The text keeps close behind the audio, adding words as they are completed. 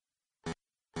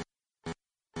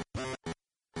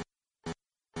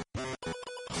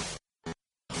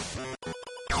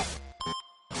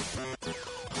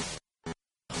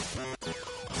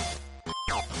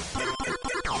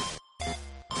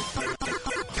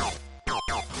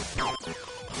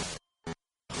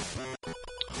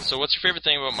So what's your favorite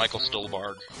thing about Michael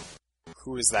Stuhlbarg?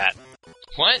 Who is that?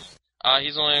 What?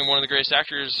 He's only one of the greatest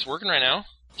actors working right now.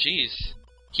 Jeez.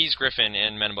 He's Griffin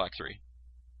in Men in Black 3.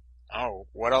 Oh,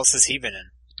 what else has he been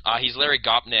in? He's Larry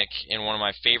Gopnik in one of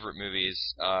my favorite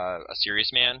movies, A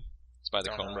Serious Man. It's by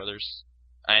the Coen brothers.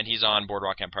 And he's on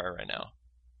Boardwalk Empire right now.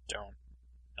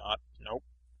 Nope.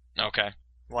 Okay.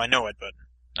 Well, I know it, but...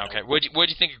 Okay. Nope. What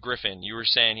do you think of Griffin? You were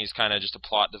saying he's kind of just a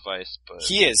plot device, but...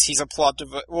 He is. He's a plot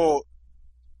device. Well...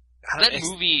 That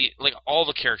movie, like, all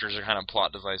the characters are kind of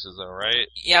plot devices, though, right?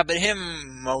 Yeah, but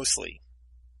him mostly.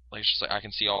 Like, it's just like, I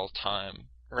can see all the time.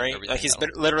 Right? Like, he's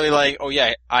literally like, oh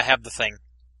yeah, I have the thing.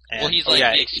 And, well, he's like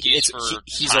the excuse for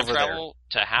he's time over travel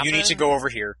there. To happen? You need to go over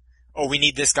here. Oh, we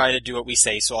need this guy to do what we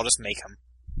say, so I'll just make him.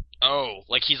 Oh,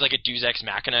 like he's like a Deus Ex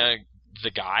Machina, the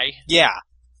guy? Yeah.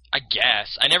 I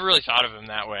guess. I never really thought of him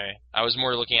that way. I was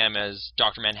more looking at him as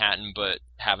Dr. Manhattan, but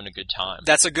having a good time.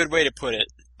 That's a good way to put it.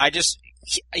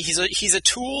 He's a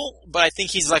tool, but I think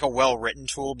he's like a well-written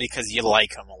tool because you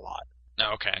like him a lot.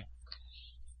 Okay.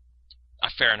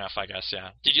 Fair enough, I guess, yeah.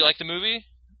 Did you like the movie?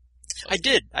 I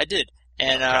did.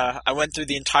 And okay. I went through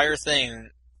the entire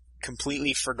thing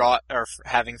completely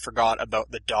having forgot about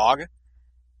the dog.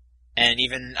 And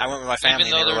even, I went with my family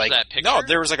even though and they were like, that picture? no,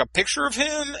 there was like a picture of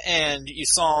him and you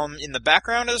saw him in the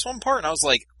background of this one part and I was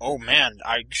like, oh man,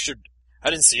 I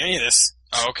didn't see any of this.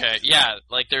 Oh, okay, yeah,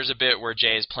 like there's a bit where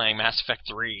Jay is playing Mass Effect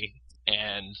 3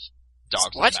 and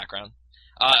dogs in the background.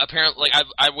 Apparently, like,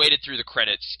 I waited through the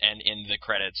credits, and in the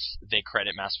credits, they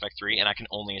credit Mass Effect 3, and I can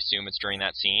only assume it's during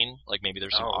that scene. Like, maybe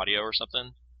there's some audio or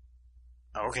something.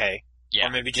 Okay. Yeah.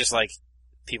 Or maybe just, like,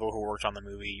 people who worked on the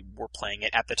movie were playing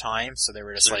it at the time, so they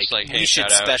were just like, hey, we should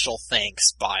special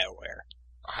thanks BioWare.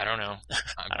 I don't know.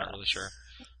 I'm not really sure.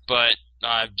 But,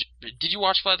 did you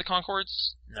watch Flight of the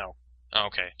Conchords? No. Oh,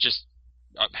 okay. Just,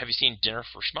 have you seen Dinner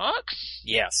for Schmucks?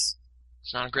 Yes.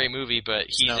 It's not a great movie, but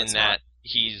he's in that. Not.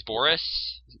 He's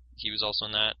Boris. He was also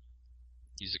in that.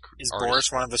 Is artist.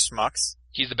 Boris one of the schmucks?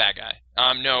 He's the bad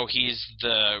guy. No, he's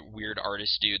the weird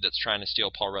artist dude that's trying to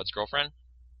steal Paul Rudd's girlfriend.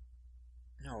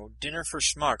 No, Dinner for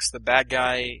Schmucks. The bad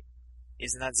guy,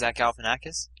 isn't that Zach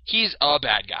Galifianakis? He's a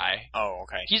bad guy. Oh,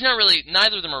 okay. He's not really.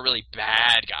 Neither of them are really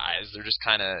bad guys. They're just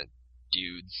kind of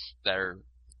dudes that are.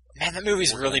 Man, that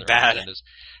movie's really bad.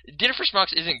 Dinner for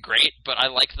Schmucks isn't great, but I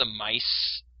like the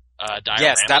mice. Dioramas.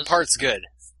 Yes, that part's good.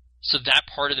 So that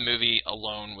part of the movie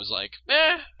alone was like,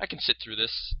 I can sit through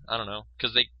this. I don't know.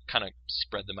 Because they kind of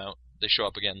spread them out. They show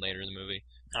up again later in the movie.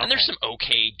 Okay. And there's some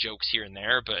okay jokes here and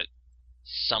there, but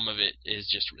some of it is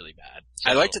just really bad. So,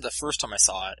 I liked it the first time I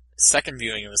saw it. Second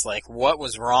viewing, it was like, what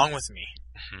was wrong with me?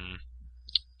 Mm-hmm.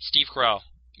 Steve Carell,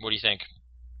 what do you think?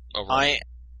 Overall?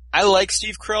 I like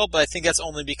Steve Carell, but I think that's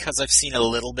only because I've seen a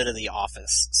little bit of The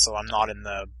Office, so I'm not in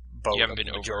the boat of the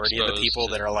majority of the people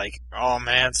that are like, oh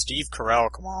man, Steve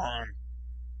Carell, come on.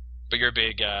 But you're a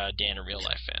big Dan in Real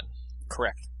Life fan.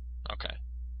 Correct. Okay.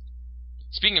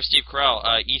 Speaking of Steve Carell,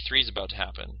 E3 is about to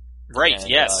happen. Right, and,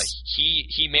 yes.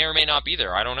 He may or may not be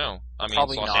there. I don't know. I mean,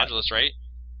 Probably it's Los Angeles, right?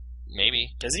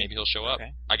 Maybe. Does he? Maybe he'll show up.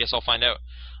 Okay. I guess I'll find out.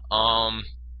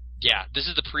 Yeah, this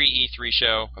is the pre-E3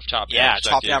 show of Top Down Perspective. Yeah,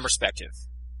 Top Down Perspective.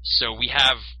 So we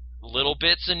have little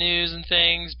bits of news and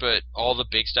things, but all the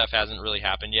big stuff hasn't really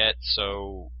happened yet,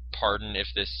 so pardon if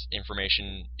this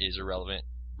information is irrelevant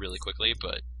really quickly,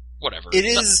 but whatever. It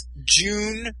is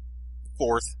June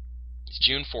 4th. It's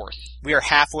June 4th. We are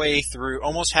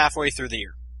almost halfway through the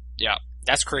year. Yeah.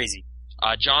 That's crazy.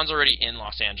 John's already in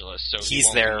Los Angeles, so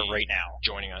he's there right now,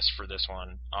 joining us for this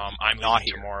one. I'm not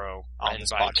here tomorrow on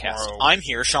this podcast. I'm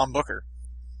here, Sean Booker.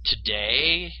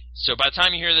 Today, so by the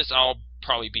time you hear this, I'll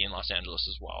probably be in Los Angeles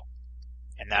as well.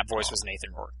 And that voice was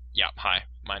Nathan Rourke. Yeah, hi.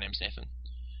 My name's Nathan.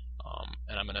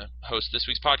 And I'm going to host this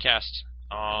week's podcast.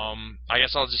 I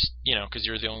guess I'll just, because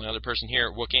you're the only other person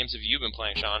here, what games have you been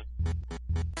playing, Sean?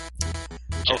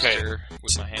 Okay.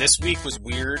 With my hand. This week was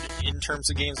weird in terms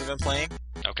of games I've been playing.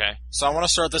 Okay. So I want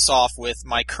to start this off with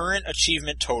my current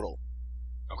achievement total.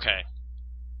 Okay.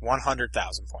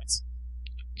 100,000 points.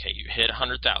 Okay, you hit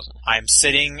 100,000. I'm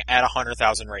sitting at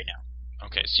 100,000 right now.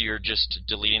 Okay, so you're just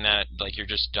deleting that, like you're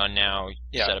just done now.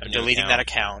 Yeah, I'm deleting that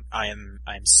account. I'm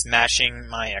smashing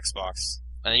my Xbox.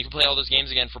 And then you can play all those games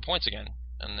again for points again.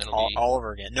 And then all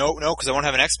over again. No, because I won't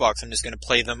have an Xbox. I'm just going to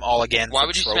play them all again. Why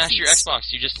would you smash your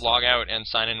Xbox? You just log out and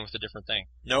sign in with a different thing.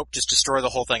 Nope, just destroy the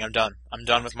whole thing. I'm done. I'm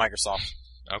done with Microsoft.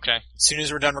 Okay. As soon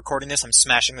as we're done recording this, I'm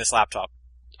smashing this laptop.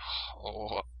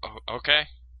 Oh, okay.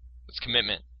 It's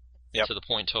commitment to the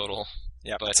point total.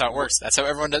 Yeah, that's how it works. That's how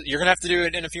everyone does. You're going to have to do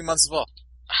it in a few months as well.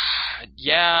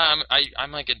 Yeah,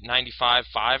 I'm like at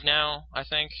 95.5 now, I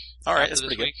think. All right, that's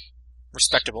pretty good.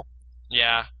 Respectable.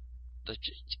 Yeah.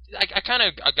 I kind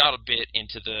of got a bit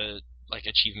into the like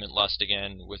achievement lust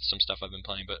again with some stuff I've been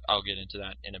playing, but I'll get into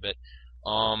that in a bit.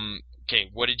 Okay,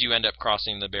 what did you end up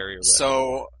crossing the barrier with?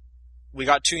 So, we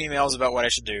got 2 emails about what I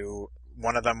should do.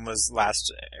 One of them was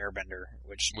Last Airbender,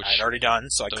 which I had already done,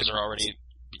 so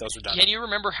those were done. Can you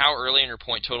remember how early in your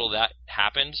point total that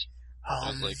happened?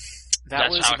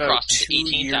 That was about 2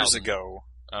 years ago.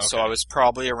 Okay. So I was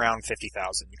probably around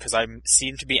 50,000, because I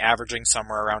seem to be averaging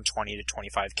somewhere around 20 to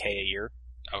 25k a year.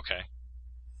 Okay.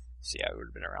 So yeah, it would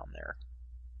have been around there.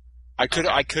 I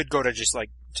could go to just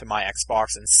to my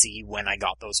Xbox and see when I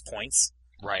got those points.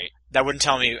 Right. That wouldn't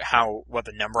tell me what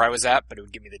the number I was at, but it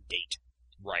would give me the date.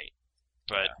 Right.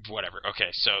 But whatever.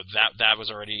 Okay, so that was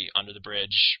already under the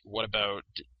bridge. What about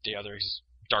the others?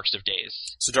 Darkest of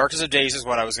Days. So Darkest of Days is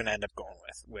what I was going to end up going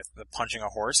with the punching a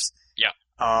horse. Yeah.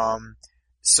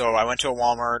 So I went to a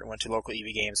Walmart, went to local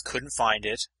EB Games, couldn't find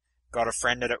it. Got a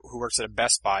friend who works at a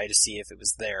Best Buy to see if it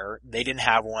was there. They didn't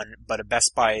have one, but a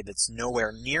Best Buy that's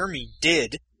nowhere near me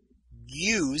did.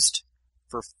 Used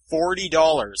for $40.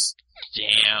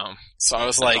 Damn. So I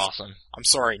was That's awesome. I'm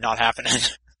sorry, not happening.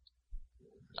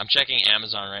 I'm checking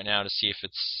Amazon right now to see if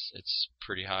it's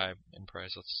pretty high in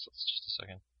price. Let's just a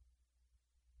second.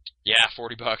 Yeah,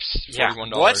 $40.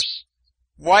 $41. What?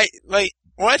 Why?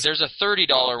 What? There's a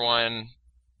 $30 one,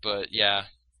 but yeah.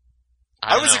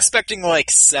 I was expecting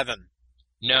 7.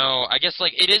 No, I guess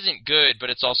it isn't good, but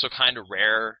it's also kind of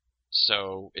rare,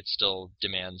 so it still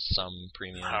demands some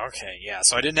premium. Okay, yeah.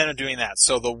 So I didn't end up doing that.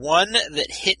 So the one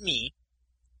that hit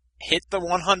the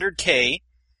 100K,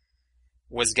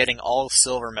 was getting all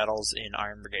silver medals in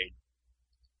Iron Brigade.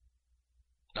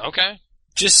 Okay.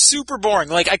 Just super boring.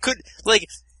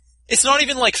 It's not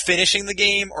even finishing the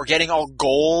game or getting all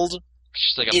gold.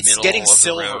 It's getting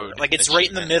silver. It's right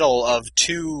in the middle of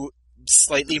 2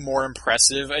 slightly more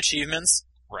impressive achievements.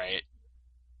 Right.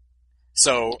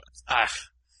 So, I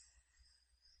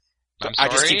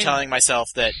just keep telling myself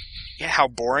that, how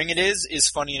boring it is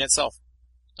funny in itself.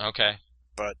 Okay.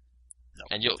 But, no.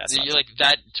 And you're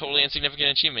that totally insignificant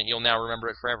achievement, you'll now remember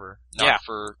it forever. Not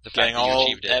for the fact that you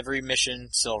achieved it. Every mission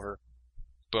silver.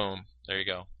 Boom. There you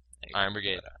go. Iron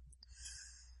Brigade. But,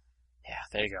 yeah,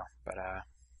 there you go. But,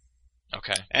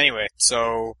 okay. Anyway,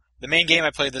 so the main game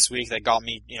I played this week that got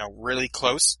me, really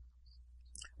close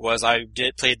was I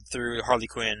played through Harley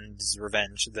Quinn's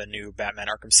Revenge, the new Batman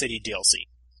Arkham City DLC.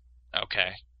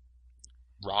 Okay.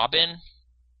 Robin?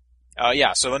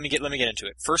 Yeah, so let me get into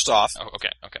it. First off,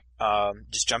 okay.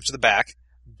 Just jump to the back.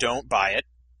 Don't buy it.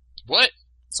 What?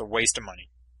 It's a waste of money.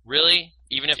 Really?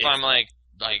 Even if I'm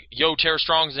yo, Tara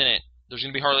Strong's in it. There's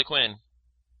gonna be Harley Quinn.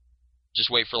 Just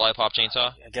wait for Lollipop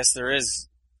Chainsaw? I guess there is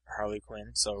Harley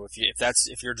Quinn. So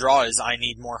if your draw is I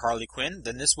need more Harley Quinn,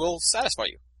 then this will satisfy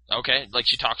you. Okay,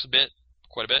 she talks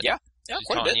quite a bit. Yeah, She's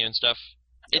quite a bit. You and stuff.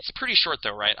 It's pretty short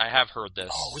though, right? I have heard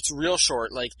this. Oh, it's real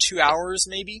short, 2 hours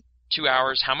maybe. 2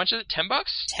 hours. How much is it? $10?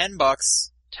 $10.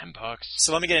 $10.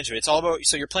 So let me get into it. It's all about.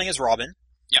 So you're playing as Robin.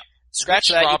 Yeah. Scratch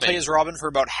that. Robin? You play as Robin for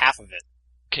about half of it.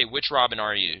 Okay, which Robin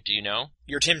are you? Do you know?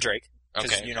 You're Tim Drake.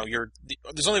 Okay.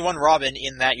 There's only one Robin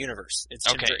in that universe. It's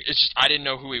Tim Drake. It's just I didn't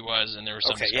know who he was, and there was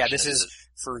some. Okay, yeah, this is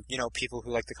for people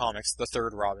who like the comics. The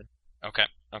third Robin. Okay.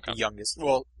 The youngest.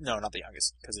 Well, no, not the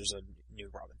youngest, because there's a new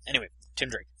Robin. Anyway, Tim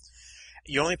Drake.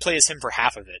 You only play as him for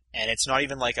half of it, and it's not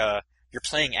even you're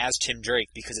playing as Tim Drake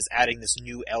because it's adding this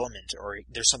new element, or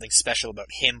there's something special about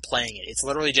him playing it. It's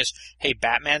literally just, hey,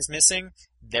 Batman's missing,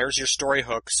 there's your story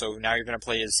hook, so now you're going to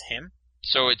play as him?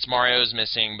 So it's Mario's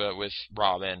missing, but with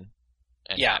Robin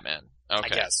and Batman. Okay.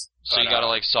 I guess. So you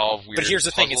gotta solve weird But here's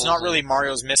the thing, it's not really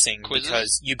Mario's missing, quizzes?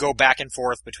 Because you go back and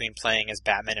forth between playing as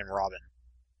Batman and Robin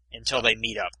until they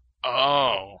meet up.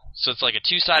 Oh, so it's like a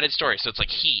two-sided story. So it's like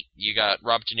Heat. You got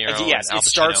Robert De Niro. Yes, and Al Pacino. It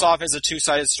starts off as a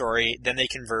two-sided story, then they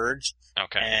converge.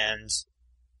 Okay. And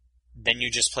then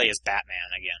you just play as Batman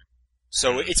again.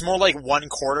 So it's more like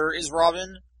 1/4 is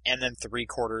Robin, and then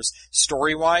 3/4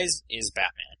 story-wise is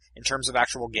Batman. In terms of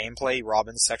actual gameplay,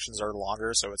 Robin's sections are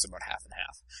longer, so it's about half and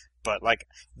half. But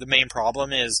the main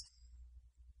problem is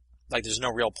there's no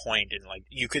real point in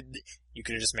you could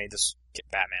have just made this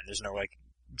Batman. There's no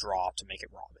draw to make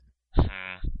it Robin.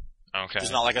 Okay.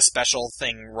 There's not a special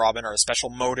thing Robin or a special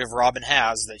motive Robin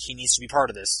has that he needs to be part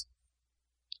of this.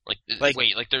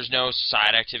 Wait, there's no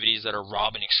side activities that are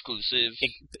Robin exclusive?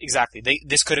 Exactly.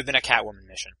 This could have been a Catwoman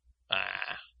mission.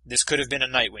 This could have been a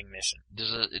Nightwing mission.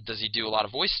 Does he do a lot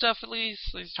of voice stuff at least?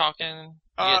 He's talking?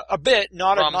 A bit.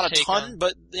 Not a ton,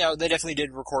 but they definitely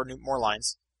did record more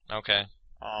lines. Okay.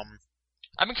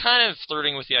 I've been kind of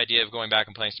flirting with the idea of going back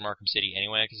and playing some Arkham City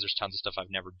anyway, because there's tons of stuff I've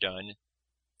never done.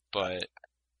 But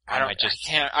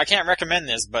I can't recommend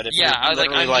this, but if Yeah, you're literally I'm just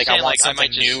saying, I want like, I might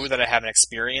something new that I haven't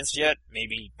experienced yet,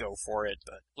 maybe go for it,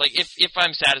 but. Like, if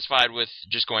I'm satisfied with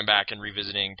just going back and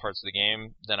revisiting parts of the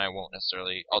game, then I won't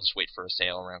necessarily, I'll just wait for a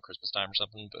sale around Christmas time or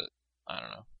something, but I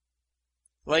don't know.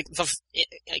 Like,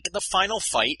 the final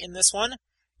fight in this one,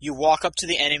 you walk up to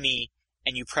the enemy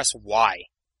and you press Y.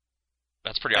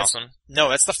 That's pretty awesome. No,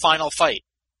 that's the final fight.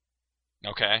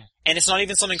 Okay. And it's not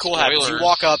even something cool happens. You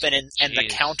walk up and the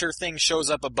counter thing shows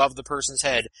up above the person's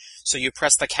head, so you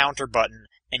press the counter button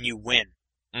and you win.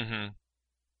 Mm-hmm.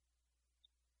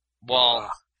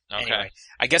 Well, okay. Anyway,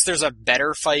 I guess there's a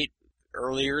better fight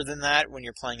earlier than that when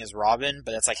you're playing as Robin,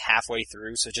 but that's like halfway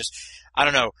through, so just, I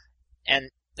don't know. And,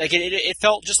 like, it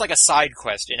felt just like a side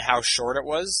quest in how short it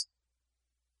was.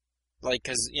 Like,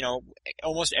 cause, you know,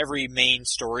 almost every main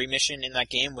story mission in that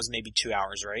game was maybe 2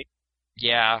 hours, right?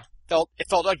 Yeah. It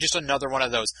felt like just another one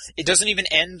of those. It doesn't even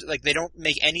end, like, they don't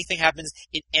make anything happen.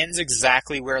 It ends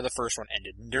exactly where the first one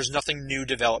ended. There's nothing new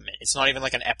development. It's not even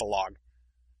like an epilogue.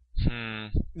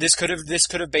 This could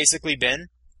have basically been,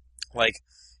 like,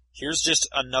 here's just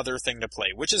another thing to play,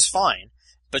 which is fine,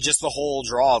 but just the whole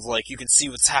draw of, like, you can see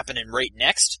what's happening right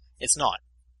next, it's not.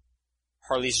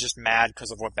 Harley's just mad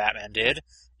because of what Batman did,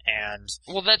 and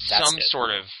well, that's some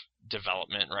sort of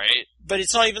development, right? But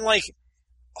it's not even like,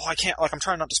 oh, I can't, like, I'm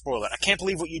trying not to spoil it. I can't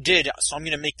believe what you did, so I'm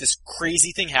gonna make this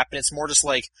crazy thing happen. It's more just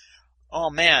like, oh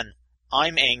man,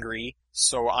 I'm angry,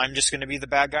 so I'm just gonna be the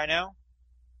bad guy now?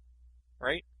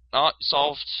 Right?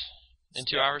 Solved in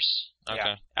 2 hours?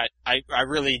 Okay. Yeah, I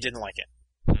really didn't like it.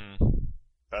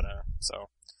 But, so.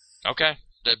 Okay.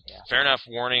 Fair enough.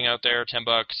 Warning out there, $10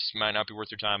 might not be worth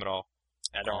your time at all.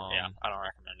 I don't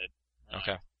recommend it.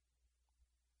 Okay.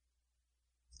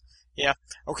 Yeah,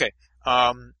 okay.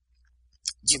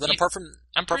 So then apart from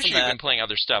I'm pretty sure you've been playing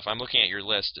other stuff. I'm looking at your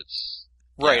list. It's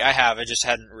right. I have. I just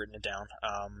hadn't written it down.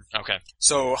 Okay.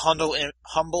 So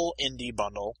Humble Indie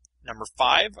Bundle number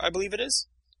 5, I believe it is.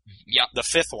 Yeah. The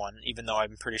 5th one, even though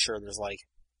I'm pretty sure there's like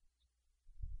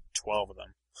 12 of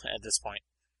them at this point.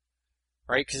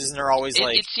 Right? Because isn't there always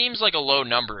like... It seems like a low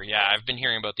number, yeah. I've been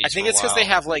hearing about these I think it's because they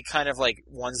have like kind of like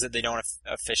ones that they don't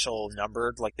official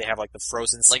numbered. Like they have like the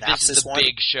Frozen Synopsis one. Like this is the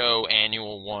big show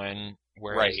annual one,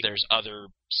 whereas there's other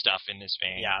stuff in this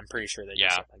vein. Yeah, I'm pretty sure they do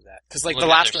stuff like that. Because like the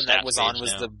last one that was on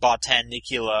was the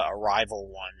Botanicula Arrival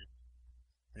one.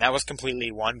 And that was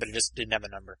completely one, but it just didn't have a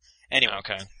number. Anyway.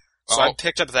 Okay. So I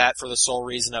picked up that for the sole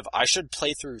reason of I should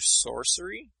play through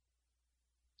Sorcery.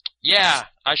 Yeah,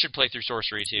 I should play through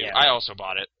Sorcery too. Yeah. I also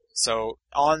bought it. So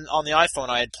on the iPhone,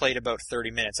 I had played about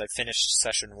 30 minutes. I finished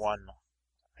session 1,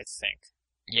 I think.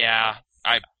 Yeah,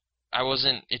 I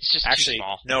wasn't. It's just actually too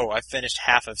small. No, I finished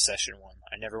half of session 1.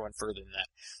 I never went further than that.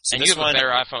 So and you have a better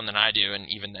iPhone than I do, and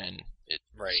even then, it's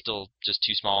right. Still just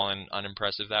too small and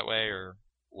unimpressive that way, or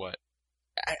what?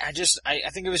 I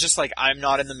think it was just like I'm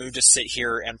not in the mood to sit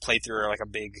here and play through like a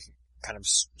big kind of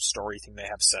story thing they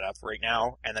have set up right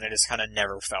now, and then I just kind of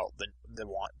never felt the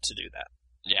want to do that.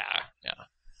 Yeah.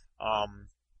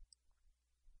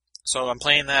 So I'm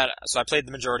playing that. So I played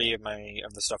the majority of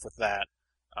the stuff with that.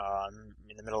 I'm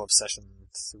in the middle of session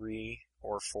 3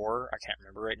 or 4. I can't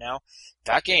remember right now.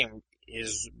 That game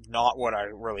is not what I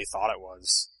really thought it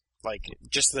was. Like,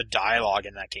 just the dialogue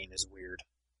in that game is weird.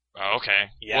 Oh,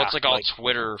 okay. Yeah. Well, it's like all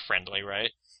Twitter friendly,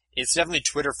 right? It's definitely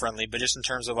Twitter friendly, but just in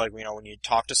terms of like, you know, when you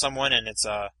talk to someone and it's,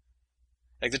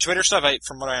 like the Twitter stuff,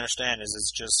 from what I understand is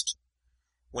it's just,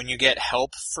 when you get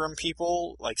help from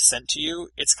people, like, sent to you,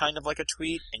 it's kind of like a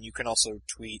tweet, and you can also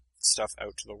tweet stuff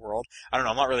out to the world. I don't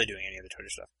know, I'm not really doing any of the Twitter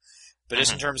stuff. But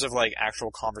just in terms of, like, actual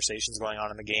conversations going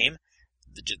on in the game,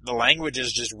 the language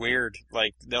is just weird.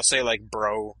 Like, they'll say, like,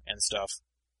 bro and stuff.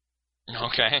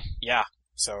 Okay. Yeah,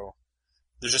 so,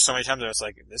 there's just so many times that it's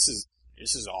like, this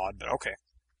is odd, but okay.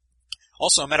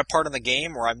 Also, I'm at a part in the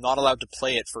game where I'm not allowed to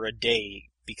play it for a day,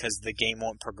 because the game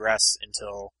won't progress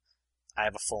until I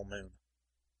have a full moon.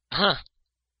 Huh.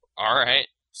 Alright.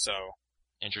 So.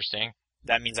 Interesting.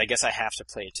 That means I guess I have to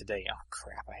play it today. Oh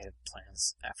crap, I had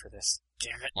plans after this.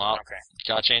 Damn it. Well, okay.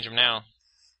 Gotta change them now.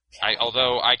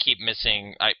 Although I keep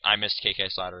missing, I missed KK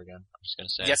Slider again. I'm just gonna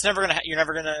say. Yeah, you're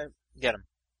never gonna get him.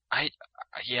 I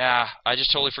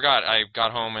just totally forgot. I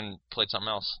got home and played something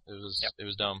else. It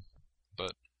was dumb.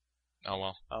 But, oh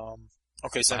well.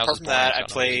 Okay, so apart from that, I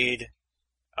played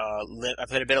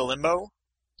a bit of Limbo.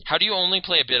 How do you only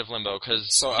play a bit of Limbo?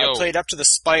 I played up to the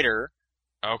spider.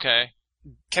 Okay.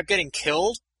 Kept getting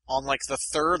killed on like the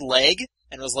 3rd leg,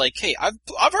 and was like, "Hey, I've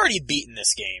already beaten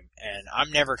this game, and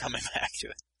I'm never coming back to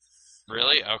it."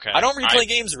 Really? Okay. I don't replay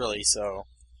games really, so.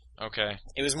 Okay.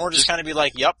 It was more just kind of be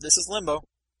like, "Yep, this is Limbo."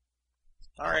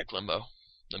 All right. Limbo.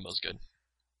 Limbo's good.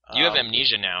 You have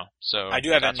Amnesia now, so I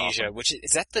do have that's Amnesia, awesome. which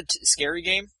is that the scary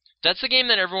game? That's the game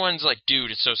that everyone's like,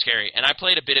 dude, it's so scary. And I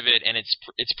played a bit of it, and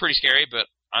it's pretty scary. But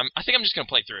I think I'm just gonna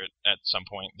play through it at some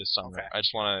point this summer. Okay. I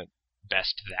just want to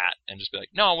best that and just be like,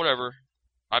 no, whatever.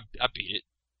 I beat it.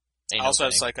 I also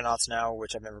have Psychonauts now,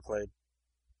 which I've never played.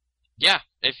 Yeah,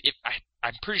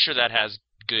 I'm pretty sure that has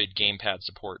good gamepad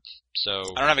support.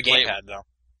 So I don't have a gamepad though.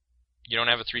 You don't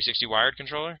have a 360 wired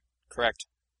controller? Correct.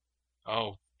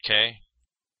 Oh, okay.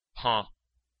 Huh.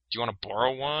 Do you want to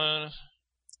borrow one?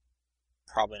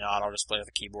 Probably not. I'll just play with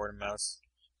a keyboard and mouse.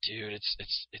 Dude, it's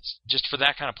just for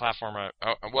that kind of platform.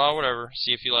 Well, whatever.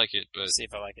 See if you like it, but see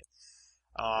if I like it.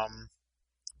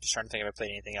 Just trying to think if I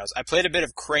played anything else. I played a bit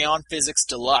of Crayon Physics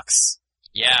Deluxe.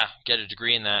 Yeah, get a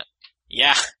degree in that.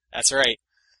 Yeah, that's right.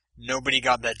 Nobody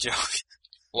got that joke.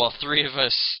 Well, 3 of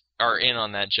us are in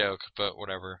on that joke, but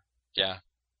whatever. Yeah.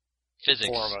 Physics.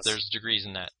 4 of us. There's degrees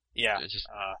in that. Yeah. Just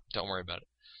don't worry about it.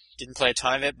 Didn't play a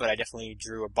ton of it, but I definitely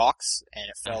drew a box, and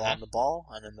it fell on the ball,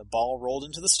 and then the ball rolled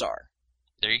into the star.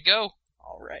 There you go.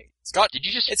 All right.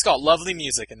 It's got lovely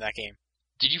music in that game.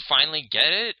 Did you finally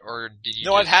get it, or did you?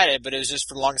 No, I've had it, but it was just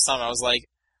for the longest time. I was like,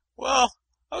 well,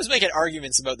 I was making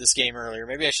arguments about this game earlier.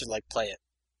 Maybe I should play it.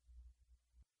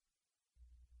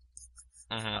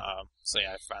 Mm-hmm. So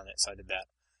yeah, I finally decided that.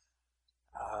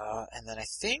 And then I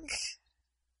think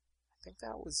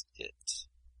that was it.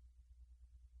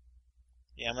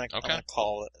 Yeah, I'm gonna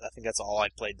call it. I think that's all I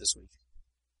played this week.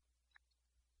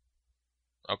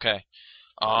 Okay.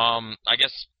 I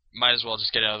guess might as well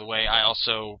just get it out of the way. I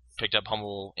also picked up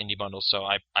Humble Indie Bundle, so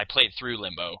I played through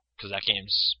Limbo, because that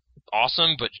game's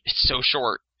awesome, but it's so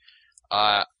short.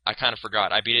 I kind of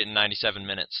forgot. I beat it in 97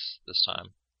 minutes this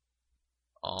time.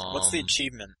 What's the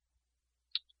achievement?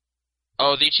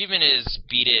 Oh, the achievement is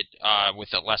beat it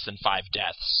with less than 5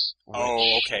 deaths.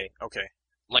 Oh, okay.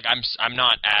 Like I'm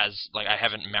not as I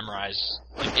haven't memorized.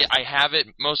 I have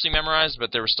it mostly memorized,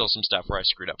 but there was still some stuff where I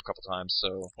screwed up a couple times.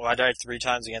 So I died 3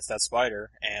 times against that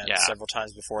spider, and several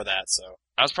times before that. So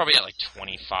I was probably at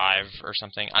 25 or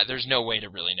something. There's no way to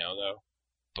really know though,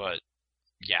 but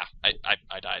yeah, I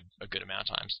died a good amount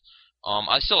of times.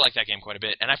 I still like that game quite a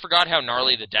bit, and I forgot how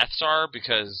gnarly the deaths are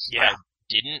because I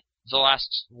didn't the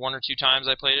last 1 or 2 times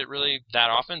I played it really that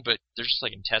often. But there's just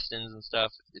intestines and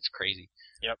stuff. It's crazy.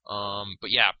 Yep. But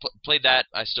yeah, played that.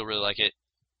 I still really like it.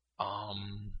 I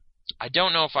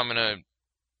don't know if I'm gonna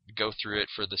go through it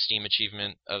for the Steam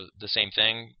achievement of the same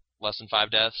thing, less than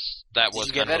 5 deaths. That was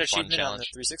Did you get that a fun achievement challenge. on the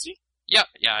 360? Yeah,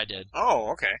 I did.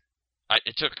 Oh, okay.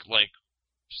 It took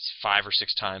 5 or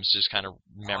 6 times to just kind of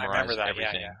memorize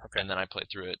everything, Okay. and then I played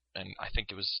through it, and I think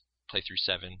it was playthrough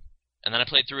 7, and then I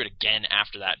played through it again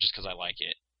after that just because I like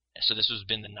it. So this has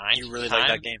been the 9th. You really time like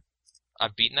that game?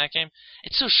 I've beaten that game.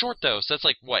 It's so short though, so that's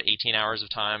 18 hours of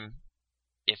time,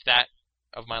 if that,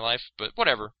 of my life. But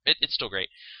whatever, it's still great.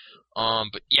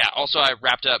 But yeah, also I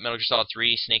wrapped up Metal Gear Solid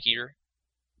 3 Snake Eater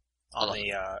on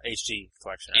the HD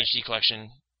collection. Right? HD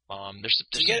collection. There's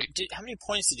how many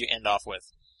points did you end off with?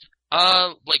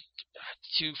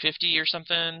 250 or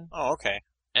something. Oh, okay.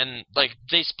 And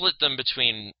they split them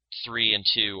between 3 and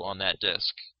 2 on that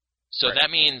disc. So that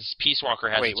means Peace Walker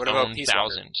has its own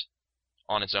 1,000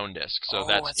 on its own disc. So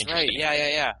that's interesting. Right.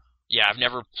 Yeah. Yeah, I've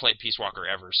never played Peace Walker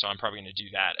ever, so I'm probably going to do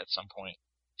that at some point.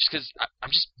 Just because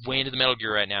I'm just way into the Metal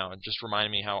Gear right now. It just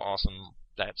reminded me how awesome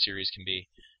that series can be,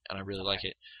 and I really like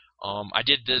it. I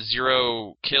did the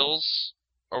 0 kills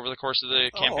over the course of the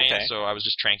campaign, so I was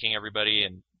just tranking everybody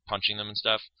and punching them and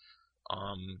stuff.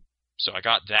 So I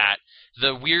got that.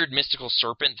 The weird mystical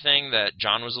serpent thing that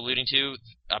John was alluding to,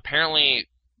 apparently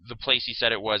the place he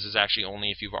said it was is actually only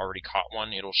if you've already caught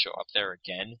one, it'll show up there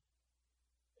again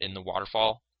in the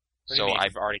waterfall. What do you mean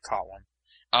I've already caught one?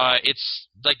 It's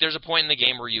there's a point in the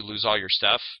game where you lose all your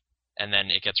stuff, and then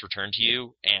it gets returned to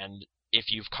you, and if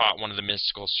you've caught one of the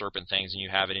mystical serpent things and you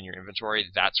have it in your inventory,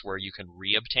 that's where you can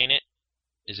re-obtain it,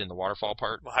 is in the waterfall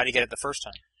part. Well, how do you get it the first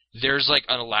time? There's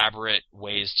an elaborate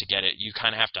ways to get it. You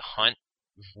kind of have to hunt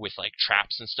with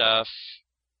traps and stuff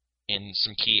in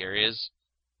some key areas.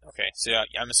 Okay, so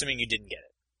I'm assuming you didn't get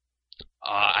it.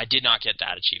 I did not get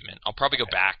that achievement. I'll probably go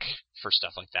back for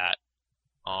stuff like that.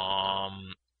 Oh,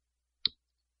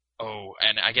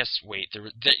 and I guess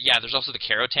there's also the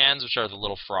Carotans, which are the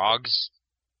little frogs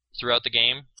throughout the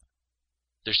game.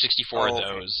 There's 64 of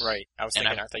those. Right. I was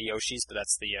thinking aren't they Yoshis, but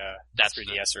that's the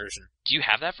 3DS version. Do you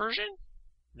have that version?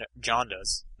 No, John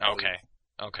does. Okay.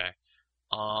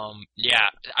 Yeah,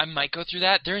 I might go through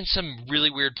that. They're in some really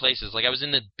weird places. I was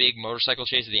in the big motorcycle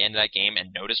chase at the end of that game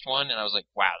and noticed one, and I was like,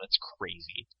 wow, that's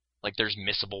crazy. There's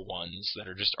missable ones that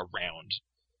are just around.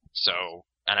 So,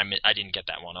 and I didn't get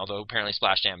that one, although apparently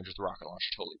splash damage with the rocket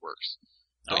launcher totally works.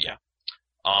 But Okay.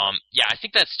 yeah, I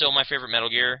think that's still my favorite Metal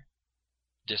Gear.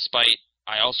 Despite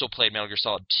I also played Metal Gear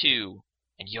Solid 2,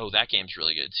 and that game's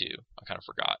really good too. I kind of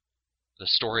forgot the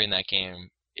story in that game.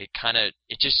 It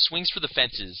just swings for the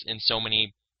fences in so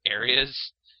many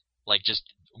areas, like just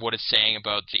what it's saying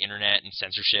about the internet and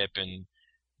censorship and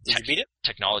Did you beat it?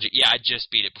 technology. Yeah, I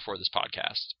just beat it before this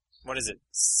podcast. What is it?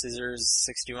 Scissors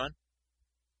 61?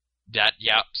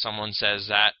 Someone says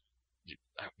that.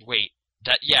 Wait,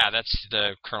 that's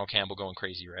the Colonel Campbell going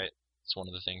crazy, right? It's one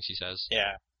of the things he says.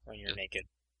 Yeah, when you're naked.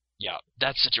 Yeah,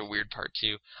 that's such a weird part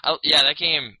too. That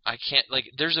game, I can't, like,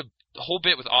 there's a whole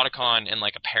bit with Otacon and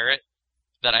like a parrot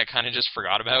that I kind of just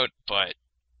forgot about, but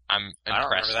I'm impressed. I don't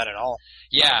remember that at all.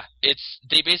 Yeah,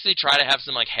 they basically try to have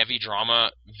some like heavy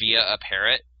drama via a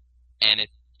parrot, and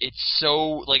it's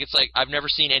so, like, it's like I've never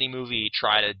seen any movie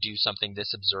try to do something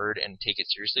this absurd and take it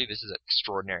seriously. This is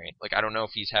extraordinary. Like, I don't know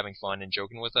if he's having fun and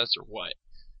joking with us or what,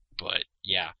 but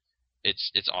yeah,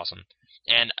 it's awesome.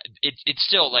 And it's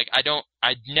still, like,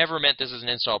 I never meant this as an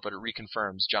insult, but it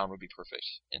reconfirms John would be perfect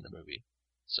in the movie.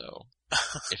 So,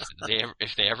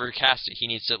 if they ever cast it, he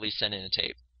needs to at least send in a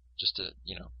tape. Just to,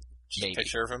 Just maybe. a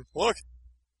picture of him. Look!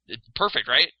 Perfect,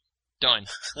 right? Done.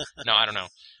 No, I don't know.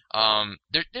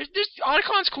 There's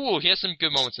Otacon's cool. He has some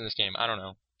good moments in this game. I don't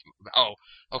know. Oh,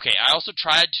 okay. I also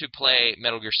tried to play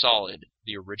Metal Gear Solid,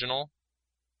 the original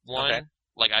one. Okay.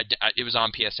 Like, it was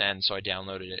on PSN, so I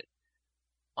downloaded it.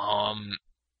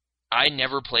 I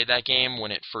never played that game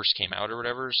when it first came out or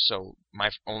whatever, so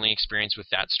my only experience with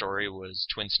that story was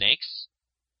Twin Snakes.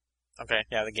 Okay,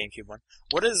 yeah, the GameCube one.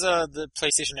 What does the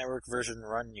PlayStation Network version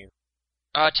run you?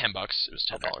 $10. It was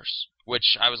 $10. Okay.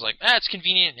 Which I was like, it's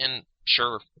convenient and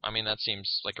sure. I mean, that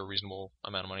seems like a reasonable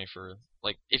amount of money for,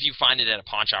 like, if you find it at a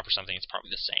pawn shop or something, it's probably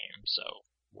the same, so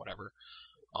whatever.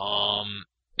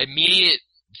 Immediate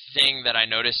thing that I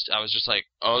noticed, I was just like,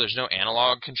 there's no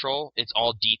analog control. It's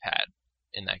all D-pad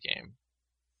in that game.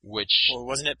 Which... Well,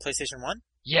 wasn't it PlayStation 1?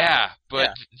 Yeah, but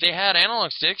they had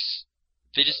analog sticks.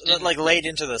 They just didn't... Like, laid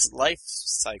into the life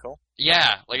cycle.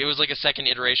 Yeah, like it was like a second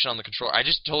iteration on the controller. I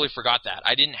just totally forgot that.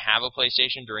 I didn't have a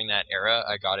PlayStation during that era.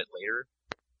 I got it later.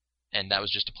 And that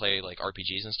was just to play like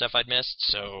RPGs and stuff I'd missed,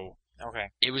 so...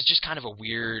 Okay. It was just kind of a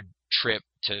weird trip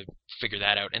to figure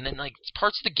that out. And then, like,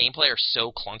 parts of the gameplay are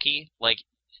so clunky. Like,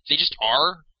 they just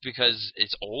are because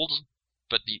it's old,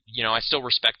 but, I still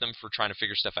respect them for trying to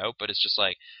figure stuff out, but it's just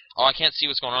like, I can't see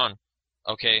what's going on.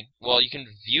 Okay, well, you can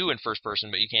view in first person,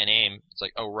 but you can't aim. It's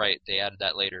like, oh, right, they added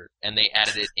that later. And they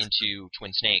added it into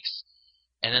Twin Snakes.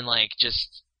 And then, like,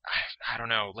 just, I don't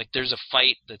know, like, there's a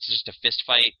fight that's just a fist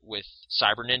fight with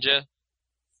Cyber Ninja,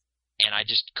 and I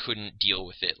just couldn't deal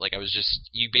with it. Like,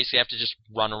 you basically have to just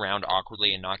run around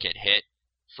awkwardly and not get hit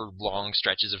for long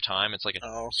stretches of time. It's like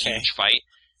a huge fight.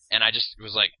 And I just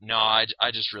was like, no, I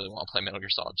just really want to play Metal Gear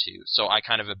Solid 2. So I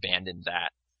kind of abandoned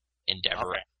that endeavor.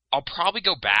 Okay. I'll probably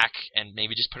go back and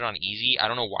maybe just put it on easy. I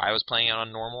don't know why I was playing it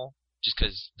on normal, just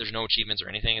because there's no achievements or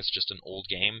anything. It's just an old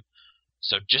game.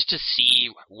 So just to see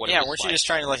what it was weren't like. You just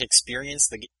trying to, like, experience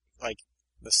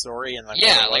the story and, like...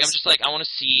 Yeah, like, I'm just like, I want to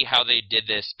see how they did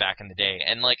this back in the day.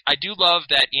 And, like, I do love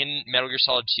that in Metal Gear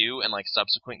Solid 2 and, like,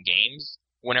 subsequent games,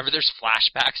 whenever there's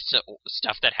flashbacks to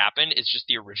stuff that happened, it's just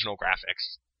the original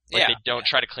graphics. Like, they don't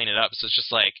try to clean it up. So it's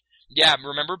just like,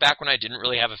 remember back when I didn't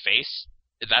really have a face?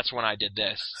 That's when I did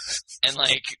this. And,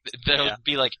 like, there'll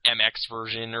be, like, MX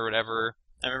version or whatever.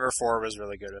 I remember 4 was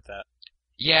really good with that.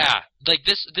 Yeah, like,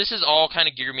 this is all kind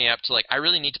of geared me up to, like, I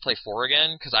really need to play 4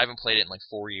 again, because I haven't played it in, like,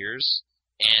 4 years.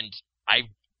 And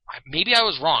maybe I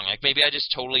was wrong. Like, maybe I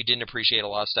just totally didn't appreciate a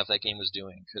lot of stuff that game was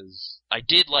doing, because I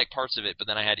did like parts of it, but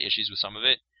then I had issues with some of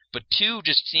it. But 2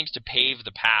 just seems to pave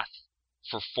the path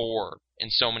for 4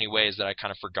 in so many ways that I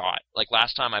kind of forgot. Like,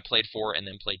 last time I played 4 and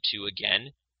then played 2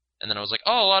 again, and then I was like,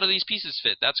 a lot of these pieces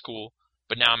fit, that's cool.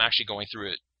 But now I'm actually going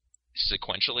through it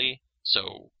sequentially,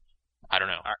 so I don't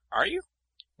know. Are you?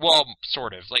 Well,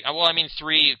 sort of. Like,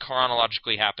 3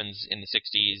 chronologically happens in the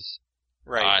 60s.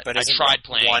 Right, but I tried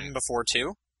playing 1 before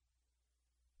 2?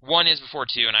 1 is before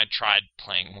 2, and I tried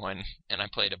playing 1, and I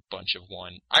played a bunch of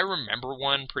 1. I remember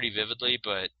 1 pretty vividly,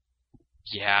 but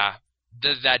yeah,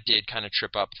 that did kind of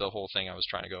trip up the whole thing I was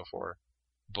trying to go for.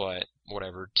 But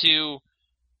whatever. 2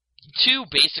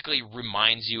 basically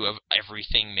reminds you of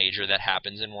everything major that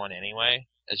happens in 1 anyway,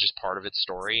 as just part of its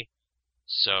story.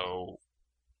 So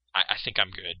I think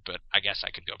I'm good, but I guess I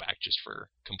could go back just for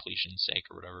completion's sake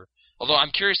or whatever. Although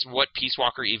I'm curious what Peace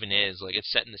Walker even is. Like,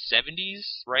 it's set in the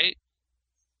 70s, right?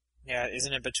 Yeah,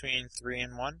 isn't it between 3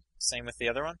 and 1? Same with the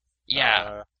other one?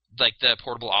 Yeah, like the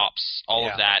portable ops. All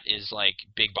of that is like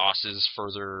big bosses,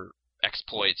 further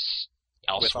exploits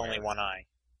elsewhere. With only one eye.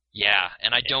 Yeah,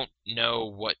 and I don't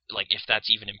know what, like, if that's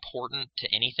even important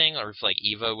to anything, or if, like,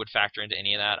 EVA would factor into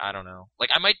any of that. I don't know. Like,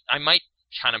 I might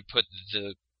kind of put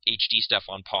the HD stuff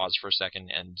on pause for a second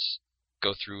and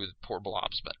go through the portable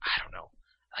ops, but I don't know.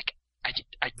 Like,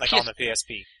 Like on the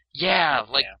PSP. Yeah,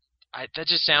 like, Yeah. that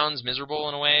just sounds miserable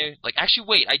in a way. Like, actually,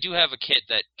 wait, I do have a kit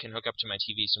that can hook up to my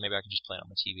TV, so maybe I can just play it on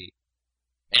my TV.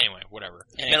 Anyway, whatever.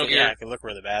 Metal Gear. Yeah, it could look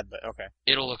really bad, but okay.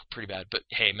 It'll look pretty bad, but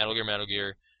hey, Metal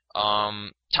Gear.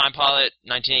 Time Pilot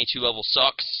 1982 level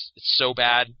sucks. It's so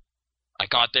bad. I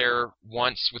got there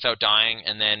once without dying,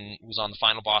 and then was on the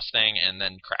final boss thing, and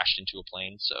then crashed into a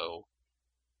plane, so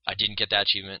I didn't get that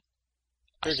achievement.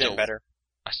 They're getting better.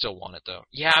 I still want it, though.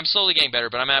 Yeah, I'm slowly getting better,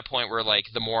 but I'm at a point where, like,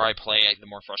 the more I play, the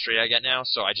more frustrated I get now,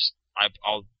 so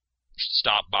I'll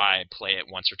stop by, play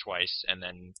it once or twice, and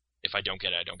then if I don't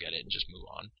get it, I don't get it, and just move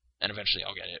on. And eventually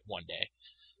I'll get it one day.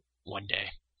 One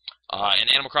day. And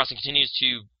Animal Crossing continues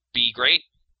to be great,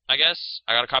 I guess.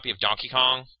 I got a copy of Donkey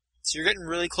Kong. So you're getting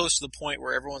really close to the point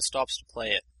where everyone stops to play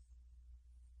it.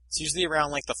 It's usually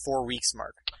around, like, the 4 weeks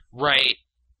mark. Right.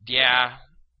 Yeah.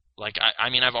 Like, I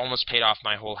mean, I've almost paid off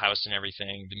my whole house and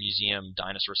everything. The museum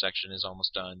dinosaur section is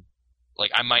almost done.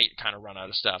 Like, I might kind of run out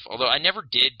of stuff. Although I never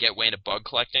did get way into bug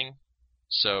collecting,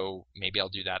 so maybe I'll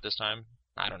do that this time.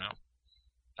 I don't know.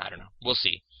 We'll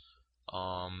see.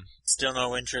 Still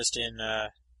no interest in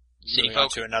City moving on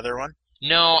Folk? to another one?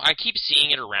 No, I keep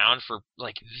seeing it around for,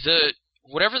 like,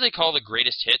 whatever they call the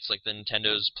greatest hits, like the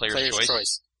Nintendo's Player's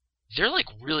Choice. They're, like,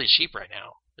 really cheap right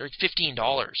now. They're like $15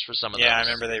 for some of those. Yeah, I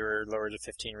remember they were lowered to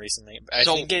 15 recently. I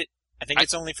think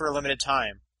it's only for a limited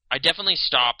time. I definitely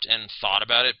stopped and thought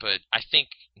about it, but I think,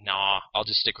 I'll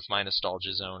just stick with my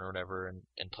nostalgia zone or whatever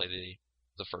and play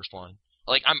the first one.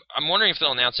 Like, I'm wondering if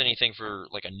they'll announce anything for,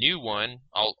 like, a new one.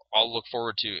 I'll look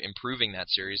forward to improving that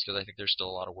series, because I think there's still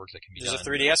a lot of work that can be done. There's a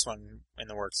 3DS one in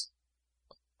the works.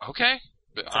 Okay.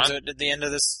 Comes out at the end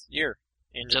of this year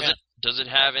in Japan. Does it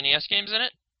have NES games in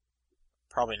it?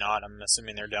 Probably not. I'm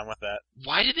assuming they're done with that.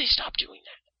 Why did they stop doing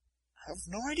that? I have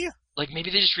no idea. Like, maybe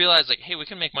they just realized, like, hey, we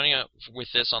can make money with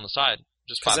this on the side.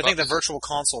 Just because I think the Virtual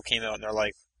Console came out and they're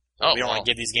like, we don't want to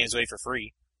give these games away for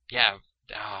free. Yeah.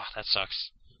 That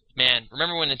sucks. Man,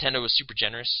 remember when Nintendo was super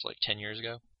generous, like 10 years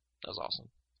ago? That was awesome.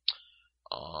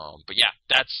 But yeah,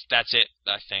 that's it,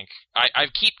 I think. I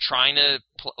keep trying to,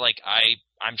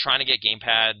 I'm trying to get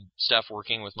gamepad stuff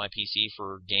working with my PC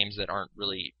for games that aren't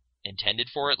really intended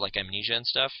for it, like Amnesia and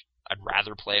stuff. I'd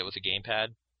rather play it with a gamepad,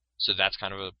 so that's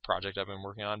kind of a project I've been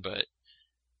working on, but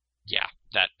yeah,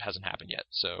 that hasn't happened yet,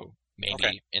 so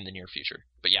maybe in the near future.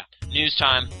 But yeah, news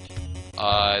time.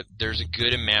 There's a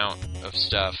good amount of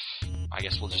stuff. I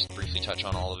guess we'll just briefly touch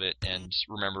on all of it, and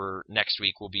remember, next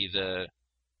week will be the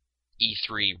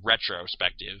E3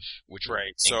 retrospective, which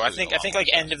right. So I think like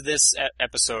end of this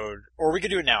episode, or we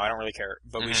could do it now. I don't really care,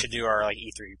 but we should do our like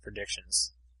E3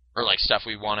 predictions, or like stuff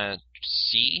we want to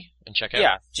see and check out.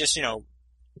 Yeah, just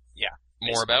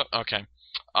more about. Okay.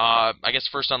 I guess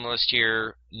first on the list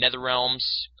here, NetherRealms,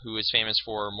 who is famous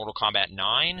for Mortal Kombat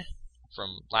 9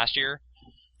 from last year.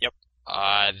 Yep.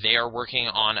 They are working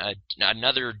on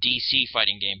another DC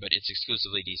fighting game, but it's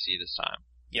exclusively DC this time.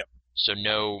 Yep. So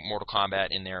no Mortal Kombat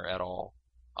in there at all.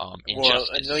 Well,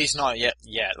 at least not yet.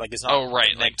 Like it's not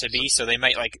meant to be. So they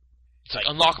might like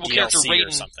unlockable DLC character rating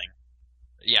or something.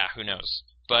 Yeah, who knows?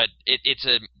 But it's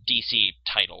a DC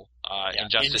title.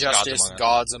 Injustice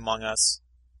Gods Among Us.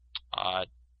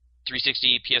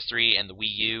 360, PS3, and the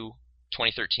Wii U.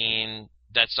 2013.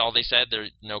 That's all they said.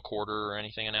 There's no quarter or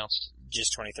anything announced.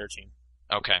 Just 2013.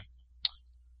 Okay.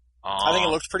 I think it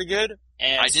looked pretty good,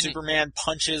 and Superman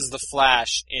punches the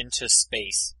Flash into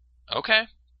space. Okay.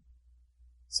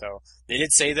 So, they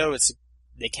did say, though,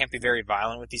 they can't be very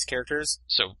violent with these characters.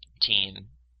 So, teen.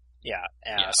 Yeah,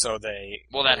 so they...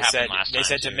 Well, that happened last time, They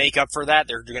said to make up for that,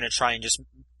 they're going to try and just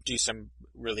do some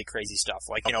really crazy stuff,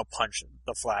 like, punch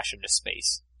the Flash into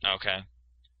space. Okay.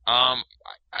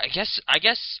 I guess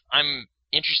I'm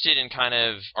interested in kind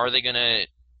of, are they going to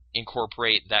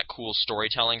incorporate that cool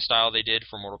storytelling style they did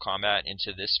for Mortal Kombat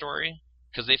into this story?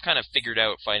 Because they've kind of figured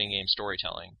out fighting game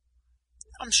storytelling.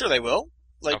 I'm sure they will.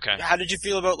 Like, okay. How did you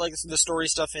feel about like the story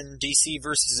stuff in DC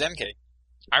versus MK?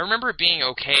 I remember it being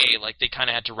okay. Like, they kind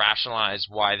of had to rationalize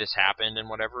why this happened and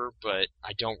whatever, but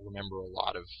I don't remember a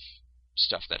lot of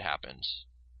stuff that happened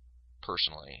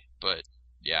personally. But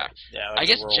yeah, like I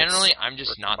guess generally I'm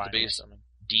just not the biggest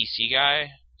DC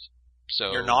guy.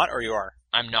 So you're not, or you are?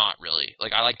 I'm not really.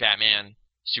 Like, I like Batman.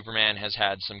 Superman has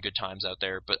had some good times out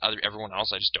there, but everyone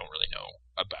else I just don't really know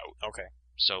about. Okay.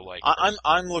 So like,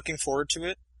 I'm looking forward to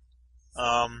it.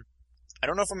 I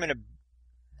don't know if I'm gonna.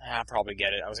 I'll probably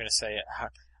get it. I was gonna say.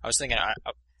 I was thinking.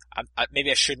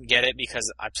 maybe I shouldn't get it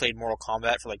because I played Mortal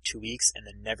Kombat for like 2 weeks and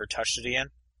then never touched it again.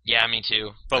 Yeah, me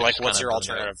too. But like, what's your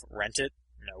alternative? Rent it?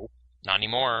 No. Not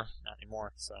anymore. Not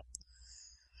anymore, so.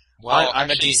 Well, I'm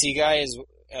actually, a DC guy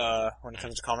when it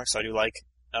comes to comics, so I do like,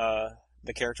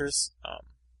 the characters.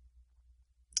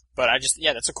 But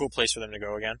that's a cool place for them to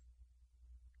go again.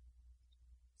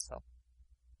 So.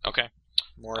 Okay.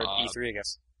 More E3, I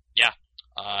guess. Yeah.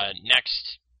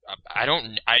 Next,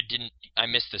 I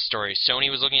missed this story. Sony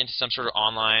was looking into some sort of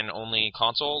online-only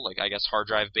console, like I guess hard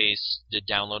drive-based, did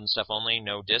download and stuff only,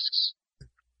 no discs.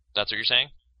 That's what you're saying?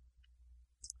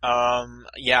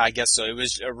 Yeah, I guess so. It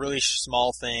was a really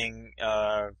small thing.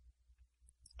 I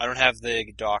don't have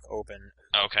the doc open.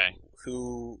 Okay.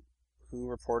 Who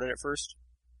reported it first?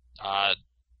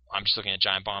 I'm just looking at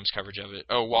Giant Bomb's coverage of it.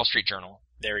 Oh, Wall Street Journal.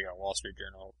 There you go. Wall Street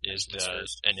Journal is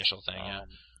the initial thing, yeah.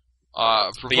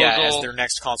 Proposal, but yeah, as their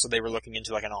next console, they were looking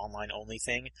into like an online-only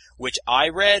thing, which I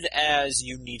read as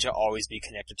you need to always be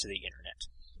connected to the internet.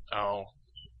 Oh.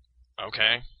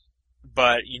 Okay.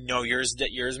 But,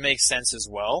 yours makes sense as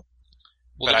well.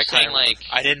 Well, but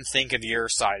I didn't think of your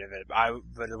side of it.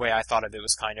 But the way I thought of it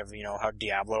was kind of, how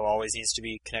Diablo always needs to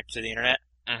be connected to the internet.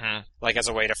 Mm-hmm. Like as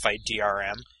a way to fight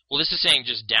DRM. Well, this is saying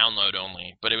just download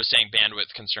only, but it was saying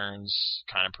bandwidth concerns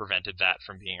kind of prevented that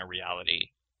from being a reality.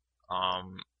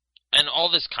 And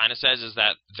all this kind of says is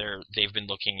that they've been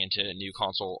looking into new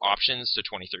console options, so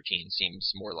 2013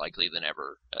 seems more likely than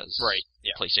ever as right,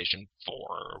 yeah. PlayStation 4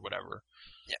 or whatever.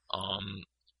 Yeah.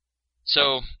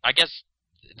 So I guess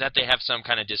that they have some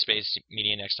kind of disk-based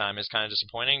media next time is kind of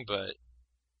disappointing, but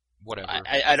whatever.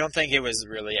 I don't think it was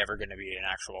really ever going to be an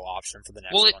actual option for the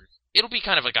next one. It'll be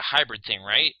kind of like a hybrid thing,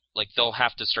 right? Like they'll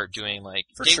have to start doing like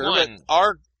for sure. One,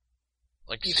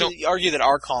 you could argue that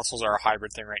our consoles are a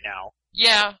hybrid thing right now.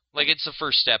 Yeah, like it's the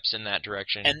first steps in that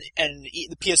direction. And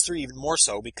the PS3 even more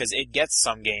so because it gets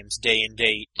some games day and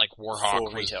date, like Warhawk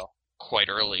full retail, quite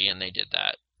early, and they did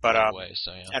that. But way,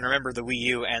 so, yeah. And remember, the Wii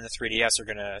U and the 3DS are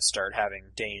going to start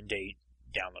having day and date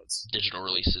downloads, digital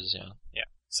releases. Yeah. Yeah.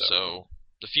 So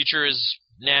the future is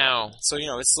now. So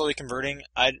it's slowly converting.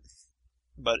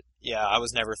 But yeah, I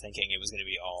was never thinking it was going to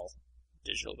be all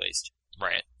digital based.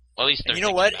 Right. Well, at least you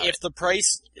know what? If the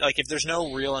price, if there's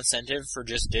no real incentive for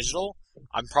just digital,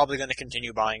 I'm probably going to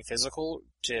continue buying physical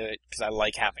because I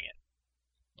like having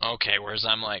it. Okay, whereas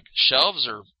I'm like, shelves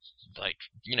are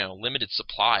limited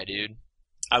supply, dude.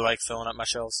 I like filling up my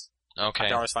shelves. Okay. I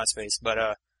can always find space, but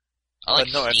but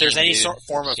no, if there's any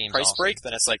form of Steam's price awesome. break,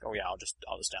 then it's like, oh yeah, I'll just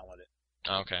download it.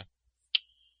 Okay.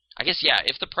 I guess yeah,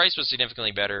 if the price was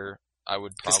significantly better, I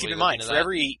would probably. Because keep in mind, for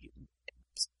every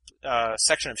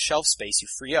section of shelf space you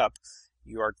free up,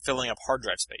 you are filling up hard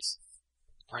drive space.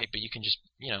 Right, but you can just,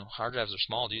 hard drives are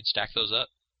small, dude. Stack those up.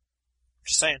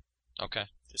 Just saying. Okay.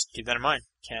 Just keep that in mind.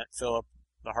 Can't fill up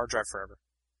the hard drive forever.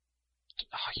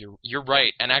 Oh, you're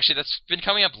right, and actually that's been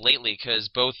coming up lately because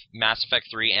both Mass Effect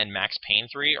 3 and Max Payne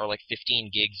 3 are like 15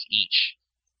 gigs each.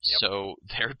 Yep. So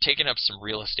they're taking up some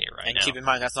real estate right now. And keep in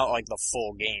mind, that's not like the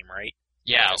full game, right?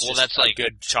 Yeah, that's like a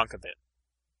good chunk of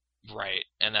it. Right,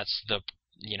 and that's the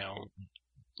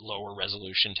lower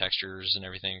resolution textures and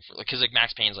everything because like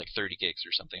Max Payne's like 30 gigs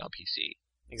or something on PC.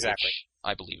 Exactly.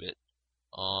 I believe it.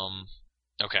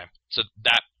 Okay, so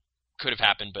that could have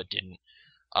happened but didn't.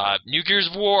 New Gears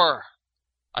of War.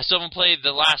 I still haven't played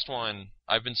the last one.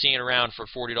 I've been seeing it around for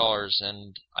 $40,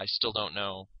 and I still don't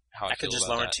know how I feel about that. I could just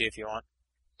loan it to you if you want.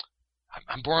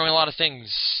 I'm borrowing a lot of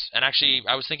things, and actually,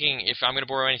 I was thinking if I'm going to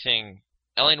borrow anything,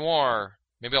 L.A. Noire,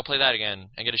 maybe I'll play that again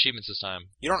and get achievements this time.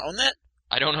 You don't own that?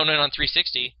 I don't own it on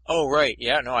 360. Oh, right.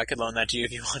 Yeah, no, I could loan that to you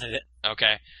if you wanted it.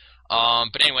 Okay.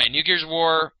 But anyway, New Gears of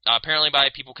War, apparently by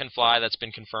People Can Fly, that's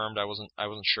been confirmed. I wasn't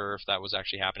sure if that was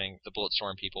actually happening. The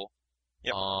Bulletstorm people.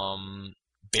 Yep.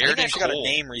 Baird I and actually got a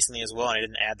name recently as well, and I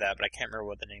didn't add that, but I can't remember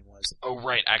what the name was. Oh,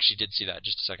 right. I actually did see that.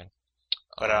 Just a second.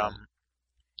 But,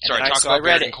 sorry, talk about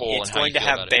Baird and Cole. It's going to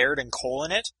have Baird and Cole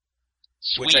in it.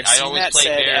 Sweet. Which I've seen I always that play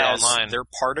said Baird as online. They're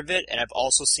part of it, and I've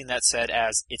also seen that said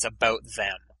as it's about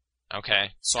them. Okay.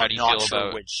 So How I'm do you not feel sure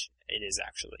about which it is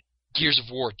actually. Gears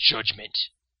of War Judgment?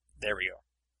 There we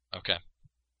go. Okay.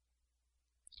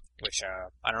 Which,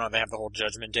 I don't know, they have the whole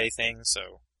Judgment Day thing,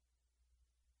 so...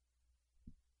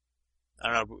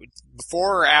 I don't know,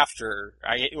 before or after,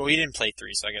 we didn't play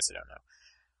 3, so I guess I don't know.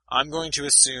 I'm going to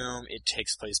assume it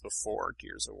takes place before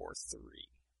Gears of War 3.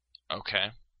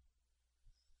 Okay.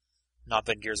 Not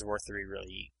that Gears of War 3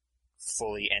 really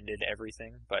fully ended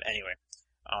everything, but anyway.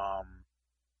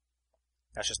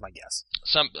 That's just my guess.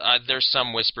 There's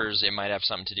some whispers it might have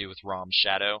something to do with Rom's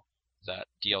Shadow, that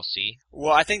DLC.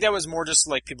 Well, I think that was more just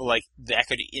like people like, that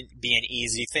could be an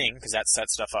easy thing, because that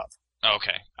sets stuff up.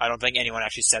 Okay. I don't think anyone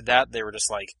actually said that. They were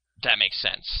just like, that makes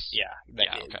sense. yeah,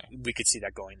 Okay. We could see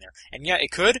that going there. And yeah,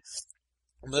 it could.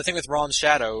 But the thing with Ron's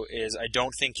Shadow is I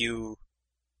don't think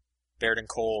Baird and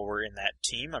Cole were in that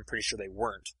team. I'm pretty sure they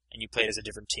weren't. And you played as a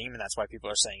different team, and that's why people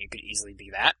are saying it could easily be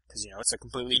that, because, it's a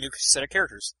completely new set of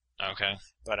characters. Okay.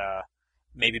 But,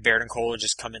 maybe Baird and Cole will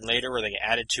just come in later, or they get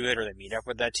added to it, or they meet up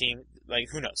with that team. Like,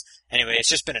 who knows? Anyway, it's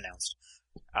just been announced.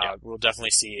 We'll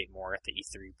definitely see it more at the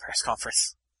E3 press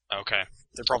conference. Okay.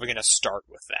 They're probably gonna start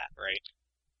with that, right?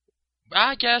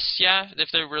 I guess, yeah. If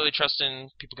they're really trusting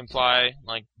People Can Fly,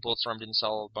 like, Bulletstorm didn't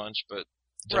sell a bunch, but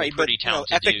they're pretty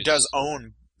talented Epic dudes. does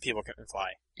own People Can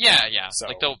Fly. Yeah. So,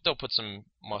 like, they'll put some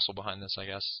muscle behind this, I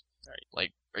guess.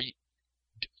 Right.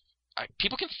 Like,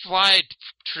 People Can Fly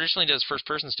traditionally does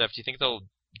first-person stuff. Do you think they'll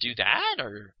do that,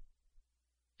 or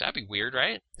that'd be weird,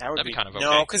 right? That'd be kind of okay.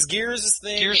 No, because Gears'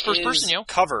 thing Gears first person,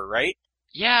 cover, right?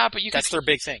 Yeah, but that's their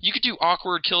big thing. You could do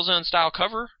awkward Killzone style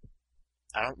cover.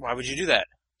 Why would you do that?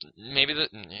 Maybe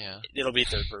yeah. It'll be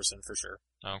third person for sure.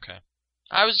 Okay.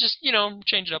 I was just,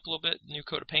 change it up a little bit. New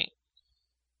coat of paint.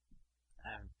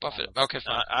 Buff it. Okay,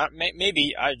 fine.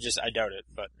 Maybe. I doubt it,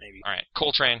 but maybe. All right.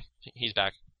 Coltrane. He's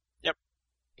back. Yep.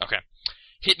 Okay.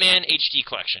 Hitman HD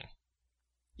Collection.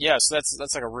 Yeah, so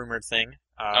that's like a rumored thing.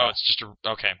 It's just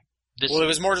okay. Well, it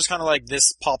was more just kind of like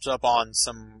this popped up on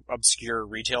some obscure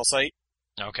retail site.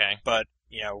 Okay. But,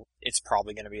 it's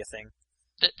probably going to be a thing.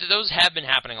 Those have been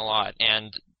happening a lot,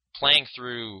 and playing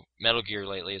through Metal Gear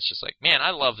lately, it's just like, man,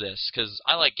 I love this, because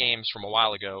I like games from a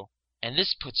while ago, and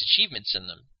this puts achievements in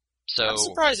them. So I'm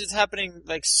surprised it's happening,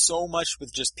 like, so much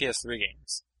with just PS3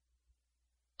 games.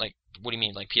 Like, what do you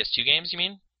mean? Like PS2 games, you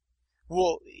mean?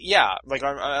 Well, yeah. Like,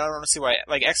 I don't see why.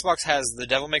 Like, Xbox has the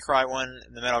Devil May Cry one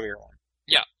and the Metal Gear one.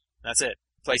 Yeah. That's it.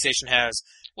 PlayStation has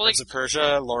Prince of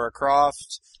Persia, Lara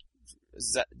Croft,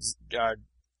 Shadow of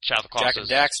the Jack Colossus, and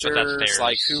Daxter,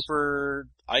 Sly Sly Cooper,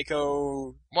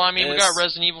 Ico. Well, I mean, we got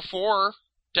Resident Evil 4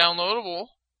 downloadable.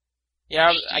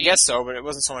 Yeah, I guess so, but it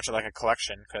wasn't so much like a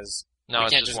collection, because... No,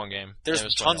 it's just one game. There's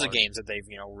tons of games that they've,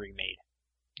 remade.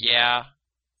 Yeah.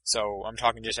 So, I'm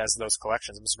talking just as those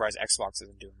collections. I'm surprised Xbox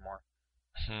isn't doing more.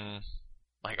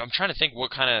 Like, I'm trying to think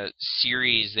what kind of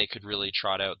series they could really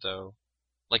trot out, though.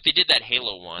 Like, they did that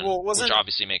Halo one, which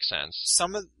obviously makes sense.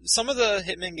 Some of the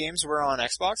Hitman games were on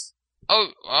Xbox?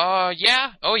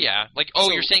 Yeah. Oh, yeah. Like,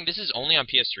 you're saying this is only on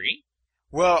PS3?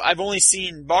 Well, I've only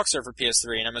seen Boxer for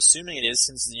PS3, and I'm assuming it is,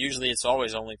 since usually it's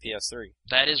always only PS3.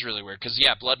 That is really weird, because,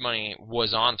 yeah, Blood Money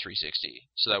was on 360,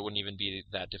 so that wouldn't even be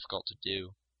that difficult to do.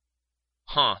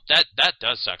 Huh. That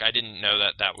does suck. I didn't know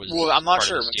that was. Well, I'm not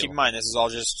sure. Keep in mind, this is all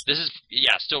just. This is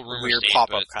still rumor weird state,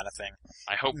 pop-up kind of thing.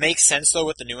 I hope makes sense though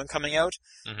with the new one coming out.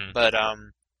 Mm-hmm. But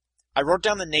I wrote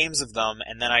down the names of them,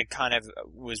 and then I kind of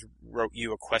wrote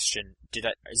you a question.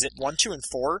 Is it 1, 2, and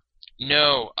 4?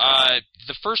 No.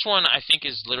 The first one I think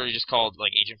is literally just called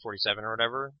like Agent 47 or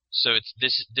whatever. So it's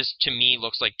this to me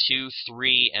looks like 2,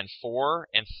 3, and 4,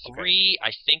 and 3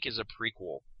 I think is a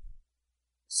prequel.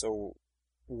 So.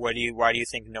 Why do you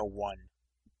think no 1?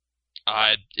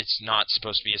 It's not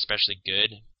supposed to be especially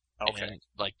good. Okay. And,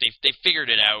 like they figured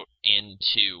it out in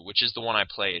 2, which is the one I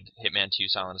played, Hitman 2: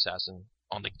 Silent Assassin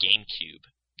on the GameCube.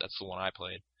 That's the one I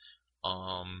played.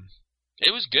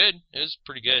 It was good. It was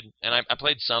pretty good, and I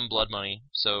played some Blood Money.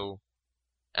 So,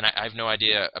 and I have no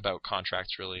idea about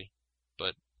contracts really,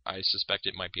 but I suspect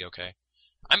it might be okay.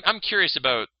 I'm curious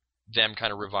about them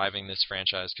kind of reviving this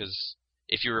franchise, because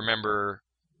if you remember,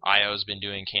 IO's been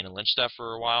doing Kane and Lynch stuff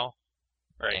for a while,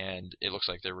 right? And it looks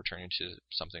like they're returning to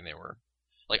something they were.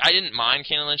 Like, I didn't mind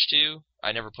Kane and Lynch 2.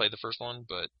 I never played the first one,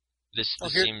 but this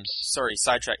seems... Sorry,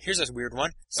 sidetrack. Here's a weird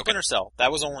one. Splinter Cell.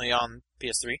 That was only on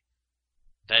PS3?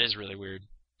 That is really weird.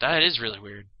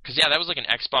 Because, yeah, that was like an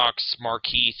Xbox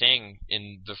marquee thing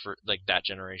in that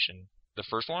generation. The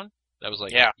first one? That was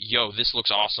like, yo, this looks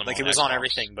awesome. Like, it was Xbox. on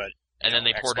everything, but... And then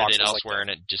they ported Xbox it elsewhere, and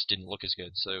it just didn't look as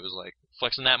good. So it was like,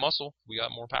 flexing that muscle, we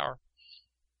got more power.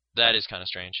 That is kind of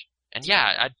strange. And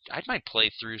yeah, I might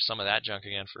play through some of that junk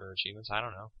again for achievements. I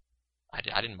don't know. I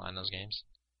didn't mind those games.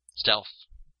 Stealth.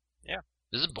 Yeah.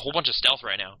 There's a whole bunch of stealth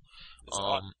right now.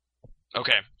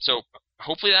 Okay, so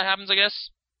hopefully that happens, I guess.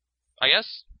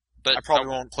 But I probably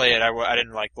won't play it. I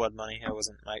didn't like Blood Money.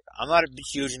 I'm not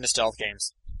huge into stealth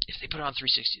games. If they put it on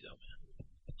 360 though, man.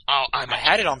 I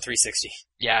had it on 360.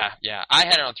 Yeah. I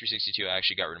had it on 360 too. I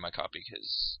actually got rid of my copy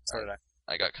because so did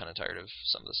I got kind of tired of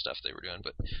some of the stuff they were doing.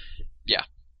 But yeah.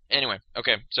 Anyway,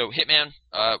 okay. So Hitman.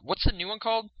 What's the new one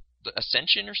called? The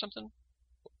Ascension or something?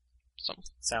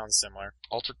 Sounds similar.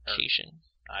 Altercation.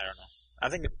 I don't know.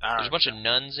 There's a bunch of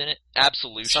nuns in it.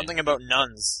 Absolution. Something about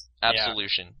nuns.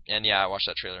 Absolution. Yeah. And yeah, I watched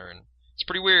that trailer and it's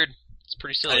pretty weird. It's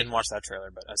pretty I silly. didn't watch that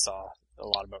trailer, but I saw a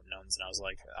lot about nuns, and I was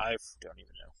like, I don't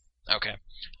even know. Okay.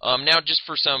 Now just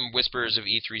for some whispers of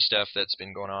E3 stuff that's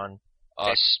been going on.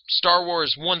 Okay. Star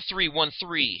Wars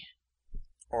 1313.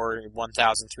 Or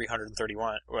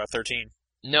 1,331, 13.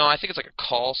 No, I think it's like a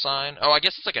call sign. Oh, I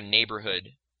guess it's like a neighborhood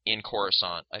in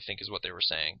Coruscant, I think is what they were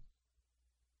saying.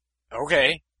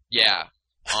 Okay. Yeah.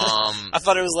 I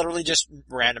thought it was literally just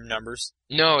random numbers.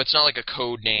 No, it's not like a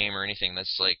code name or anything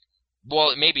that's like...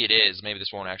 Well, maybe it is. Maybe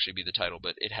this won't actually be the title,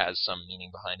 but it has some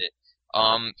meaning behind it.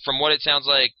 From what it sounds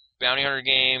like, bounty hunter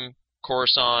game,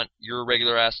 Coruscant, you're a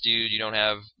regular-ass dude, you don't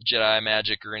have Jedi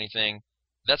magic or anything.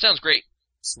 That sounds great.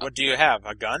 So what do you have?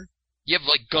 A gun? You have,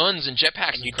 like, guns and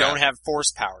jetpacks and you crap. don't have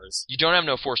force powers. You don't have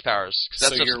no force powers. 'Cause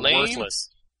that's so you're lame. worthless.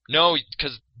 No,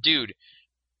 because, dude,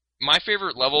 my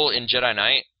favorite level in Jedi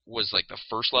Knight was, like, the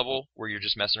first level, where you're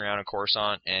just messing around in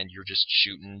Coruscant, and you're just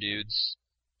shooting dudes.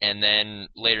 And then,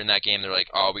 later in that game, they're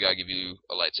like, oh, we gotta give you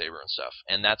a lightsaber and stuff.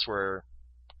 And that's where,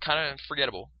 kind of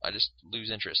forgettable. I just lose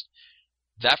interest.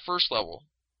 That first level,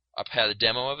 I've had a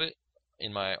demo of it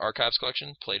in my archives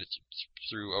collection, played it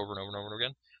through over and over and over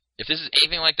again. If this is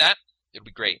anything like that, it'll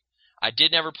be great. I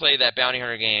did never play that bounty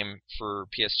hunter game for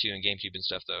PS2 and GameCube and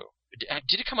stuff, though.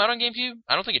 Did it come out on GameCube?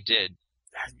 I don't think it did.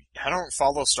 I don't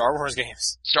follow Star Wars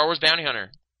games. Star Wars Bounty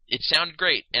Hunter. It sounded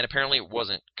great, and apparently it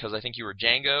wasn't, because I think you were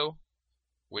Django,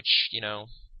 which, you know,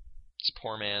 it's a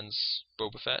poor man's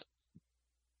Boba Fett.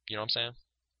 You know what I'm saying?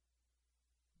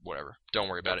 Whatever. Don't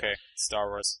worry about it. Okay, Star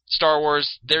Wars. Star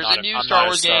Wars. There's a new Star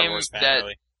Wars game that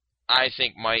really. I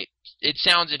think might... It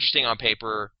sounds interesting on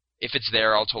paper. If it's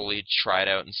there, I'll totally try it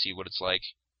out and see what it's like.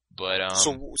 But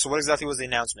So what exactly was the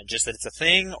announcement? Just that it's a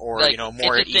thing, or like,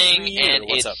 more it's a thing, E3, and or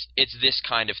what's up? it's this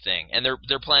kind of thing, and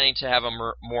they're planning to have a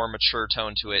more mature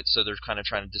tone to it. So they're kind of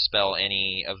trying to dispel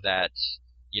any of that,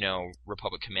 you know,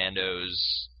 Republic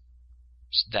Commandos,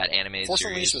 that animated Force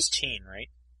series. Unleashed was teen, right?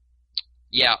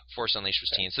 Yeah, Force Unleashed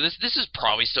was teen. So this is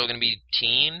probably still going to be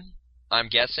teen, I'm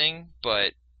guessing,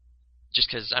 but just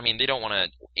because, I mean, they don't want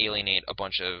to alienate a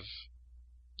bunch of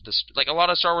this. Like, a lot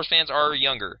of Star Wars fans are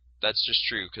younger. That's just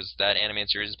true, because that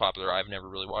animated series is popular. I've never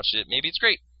really watched it. Maybe it's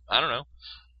great. I don't know.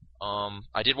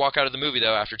 I did walk out of the movie,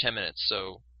 though, after 10 minutes,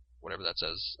 so whatever that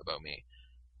says about me.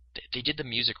 They did the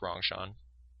music wrong, Sean.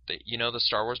 You know the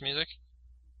Star Wars music?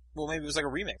 Well, maybe it was like a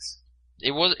remix.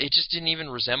 It just didn't even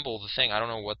resemble the thing. I don't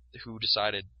know who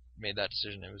made that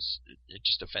decision. It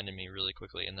just offended me really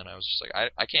quickly, and then I was just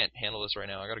like, I can't handle this right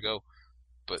now. I gotta go.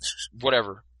 But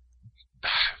whatever.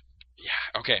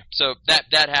 Yeah. Okay. So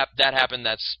that happened.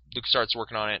 That's LucasArts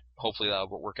working on it. Hopefully that'll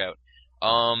work out.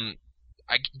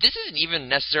 This isn't even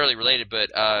necessarily related, but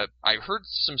I heard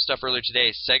some stuff earlier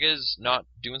today. Sega's not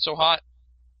doing so hot,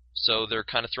 so they're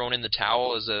kind of throwing in the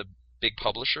towel as a big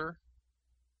publisher.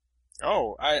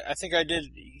 Oh, I think I did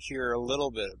hear a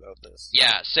little bit about this.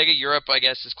 Yeah, Sega Europe, I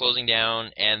guess, is closing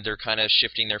down, and they're kind of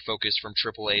shifting their focus from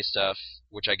AAA stuff,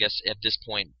 which I guess at this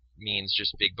point means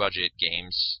just big budget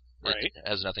games. Right. It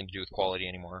has nothing to do with quality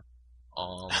anymore.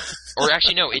 Or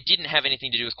actually, no, it didn't have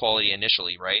anything to do with quality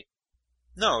initially, right?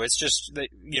 No, it's just that,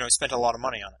 spent a lot of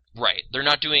money on it. Right. They're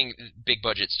not doing big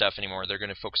budget stuff anymore. They're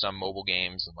going to focus on mobile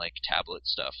games and like tablet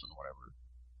stuff and whatever.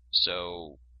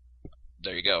 So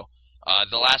there you go.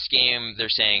 The last game they're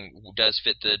saying does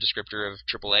fit the descriptor of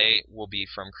AAA will be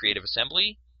from Creative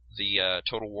Assembly, the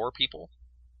Total War people.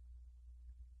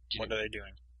 What are they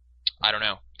doing? I don't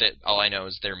know. All I know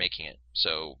is they're making it.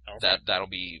 So okay. that'll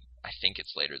be. I think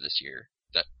it's later this year.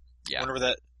 Yeah. I wonder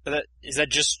that is that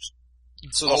just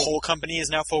so the whole company is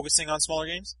now focusing on smaller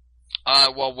games?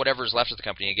 Well, whatever's left of the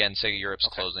company. Again, Sega Europe's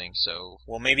closing, so...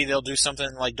 Well, maybe they'll do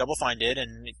something like Double Fine did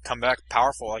and come back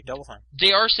powerful like Double Fine.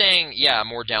 They are saying, yeah,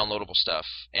 more downloadable stuff.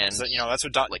 And so, that's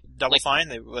what Double Fine,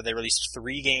 they released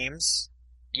 3 games.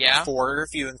 Yeah. 4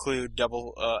 if you include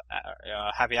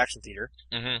Happy Action Theater.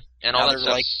 Mm-hmm. And now all that they're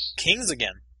stuff's... like kings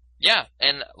again. Yeah,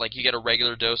 and like you get a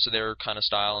regular dose of their kind of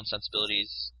style and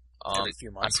sensibilities. Every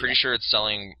few months. I'm pretty sure it's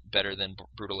selling better than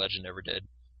Brutal Legend ever did.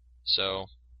 So,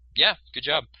 yeah, good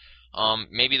job.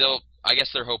 Maybe I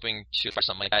guess they're hoping to find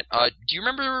something like that. Do you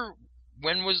remember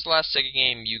when was the last Sega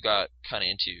game you got kind of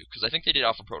into? Because I think they did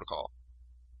Alpha Protocol.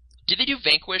 Did they do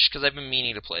Vanquish? Because I've been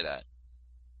meaning to play that.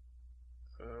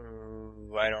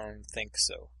 I don't think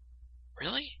so.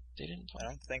 Really? They didn't play? I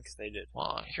don't think they did.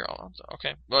 Well, here,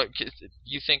 okay. Well,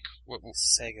 you think... What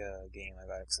Sega game I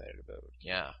got excited about.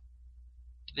 Yeah.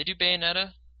 Did they do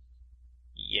Bayonetta?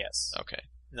 Yes. Okay.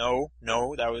 No,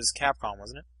 that was Capcom,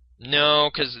 wasn't it? No,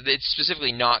 because it's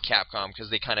specifically not Capcom, because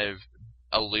they kind of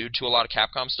allude to a lot of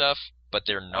Capcom stuff, but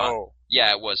they're not. Oh.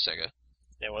 Yeah, it was Sega.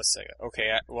 It was Sega.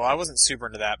 Okay, I wasn't super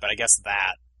into that, but I guess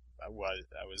that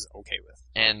was okay with.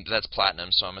 And that's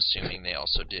Platinum, so I'm assuming they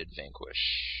also did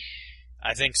Vanquish.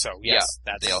 I think so. Yes,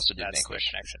 Yeah, they also did that's Vanquish.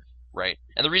 the connection. Right.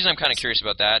 And the reason I'm kind of curious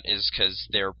about that is because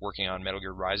they're working on Metal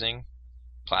Gear Rising,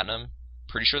 Platinum.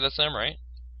 Pretty sure that's them, right?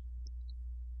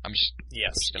 I'm just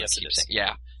gonna keep saying,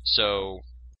 yeah. So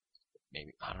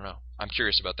maybe, I don't know. I'm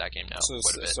curious about that game now. So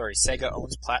sorry, Sega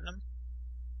owns Platinum?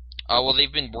 Well,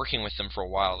 they've been working with them for a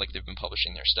while. Like they've been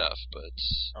publishing their stuff,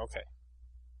 but okay.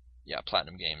 Yeah,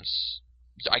 Platinum Games.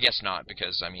 I guess not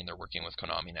because I mean they're working with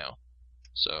Konami now.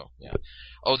 So yeah.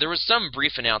 Oh, there was some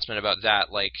brief announcement about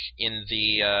that. Like in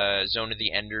the Zone of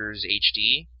the Enders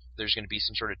HD, there's going to be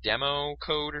some sort of demo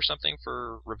code or something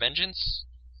for Revengeance.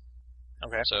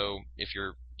 Okay. So if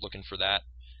you're looking for that,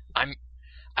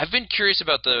 I've been curious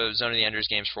about the Zone of the Enders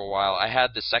games for a while. I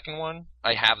have the second one,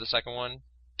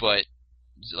 but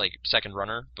like second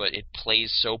runner, but it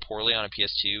plays so poorly on a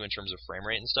PS2 in terms of frame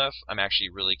rate and stuff. I'm actually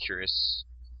really curious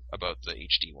about the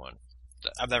HD one.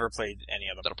 I've never played any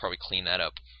of them. That'll probably clean that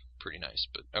up pretty nice,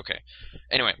 but okay.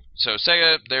 Anyway, so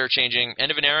Sega, they're changing.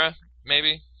 End of an era,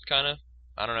 maybe, kind of.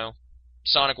 I don't know.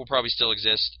 Sonic will probably still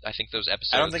exist. I think those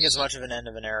episodes... I don't think it's much of an end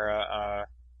of an era.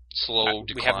 Slow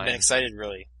decline. We haven't been excited,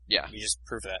 really. Yeah. We just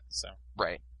proved that, so...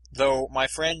 Right. Though, my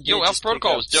friend did just pick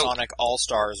up Sonic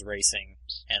All-Stars Racing,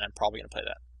 and I'm probably going to play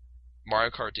that. Mario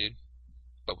Kart, dude.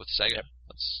 But with Sega. Yep.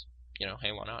 Let's,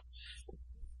 hey, why not?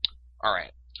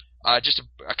 Alright. Just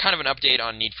a kind of an update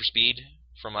on Need for Speed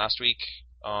from last week.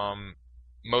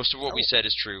 Most of what we said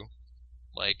is true.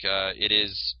 Like, it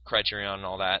is Criterion and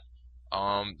all that.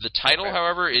 The title,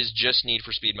 however, is just Need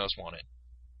for Speed Most Wanted.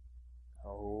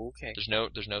 Okay.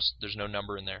 There's no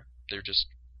number in there. They're just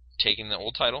taking the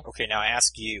old title. Okay, now I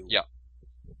ask you. Yeah.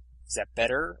 Is that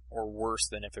better or worse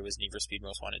than if it was Need for Speed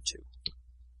Most Wanted 2?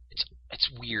 It's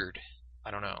weird.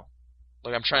 I don't know.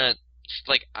 Like, I'm trying to...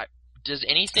 does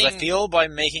anything... 'Cause I feel by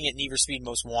making it Need for Speed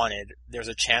Most Wanted, there's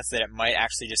a chance that it might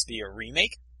actually just be a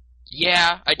remake.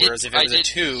 Yeah, I did. Whereas if it was a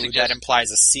 2, that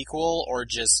implies a sequel or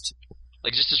just...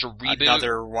 Like, just as a reboot.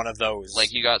 Another one of those.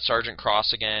 Like, you got Sergeant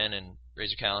Cross again, and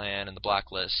Razor Callahan, and The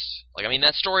Blacklist. Like, I mean,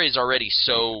 that story is already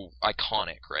so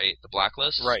iconic, right? The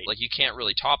Blacklist? Right. Like, you can't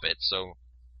really top it, so...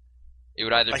 It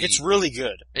would either be... it's really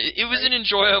good. It was an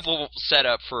enjoyable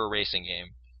setup for a racing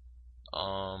game.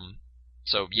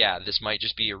 So, yeah, this might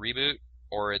just be a reboot,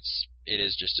 or it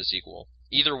is just a sequel.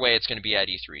 Either way, it's going to be at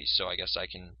E3, so I guess I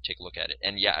can take a look at it.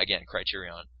 And, yeah, again,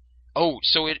 Criterion. Oh,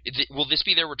 so will this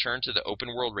be their return to the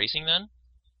open-world racing, then?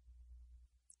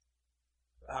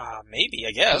 Maybe,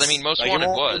 I guess. 'Cause, I mean, Most Wanted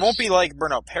was. It won't be like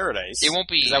Burnout Paradise. It won't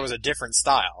be... 'Cause that was a different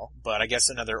style, but I guess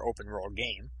another open-world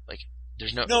game. Like,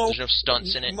 there's no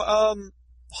stunts in it?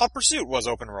 Hot Pursuit was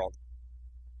open-world.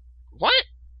 What?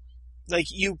 Like,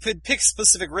 you could pick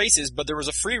specific races, but there was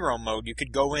a free roam mode. You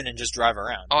could go in and just drive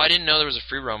around. Oh, I didn't know there was a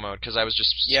free roam mode, because I was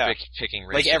just picking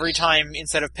races. Like, every time,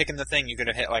 instead of picking the thing, you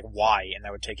could hit, like, Y, and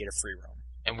that would take you to free roam.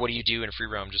 And what do you do in free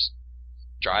roam? Just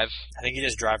drive? I think you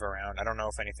just drive around. I don't know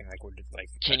if anything, would,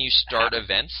 Can you start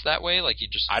events that way? Like, you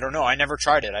just... I don't know. I never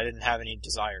tried it. I didn't have any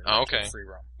desire to free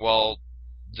roam. Well,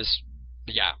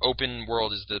 open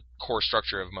world is the core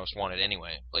structure of Most Wanted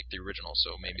anyway, like the original,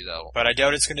 so maybe that'll... But I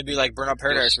doubt it's going to be like Burnout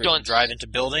Paradise, where you can drive into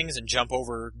buildings and jump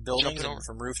over buildings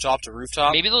from rooftop to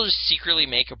rooftop. Maybe they'll just secretly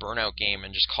make a Burnout game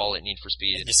and just call it Need for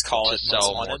Speed. And just call it to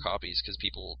sell more copies, because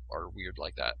people are weird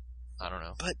like that. I don't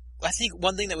know. But I think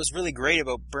one thing that was really great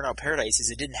about Burnout Paradise is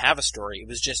it didn't have a story. It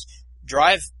was just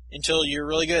drive until you're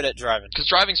really good at driving. Because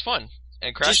driving's fun,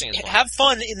 and crashing is fun. Have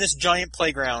fun in this giant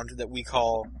playground that we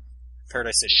call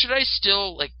Paradise City. Should I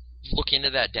still, look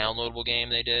into that downloadable game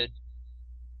they did?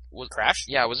 Crash?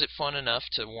 Yeah, was it fun enough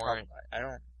to warrant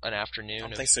an afternoon? I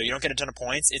don't think so. You don't get a ton of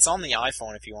points. It's on the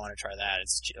iPhone if you want to try that.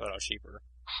 It's a little cheaper.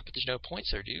 But there's no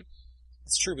points there, dude.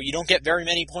 It's true, but you don't get very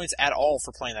many points at all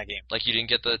for playing that game. Like, you didn't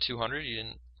get the 200? You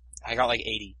didn't... I got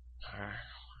 80.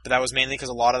 But that was mainly because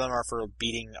a lot of them are for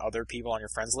beating other people on your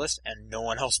friends list, and no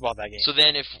one else bought that game. So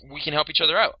then if we can help each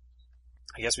other out.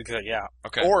 I guess we could, yeah.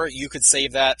 Okay. Or you could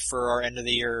save that for our end of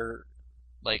the year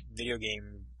video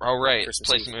game. Oh, right. Christmas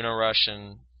play Eve. some Uno Rush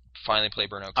and finally play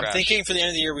Burnout Crash. I'm thinking for the end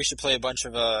of the year we should play a bunch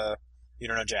of You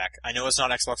Don't Know Jack. I know it's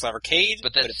not Xbox Live Arcade,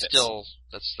 but it fits. Still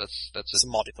that's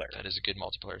some multiplayer. That is a good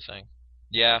multiplayer thing.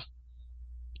 Yeah.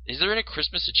 Is there any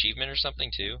Christmas achievement or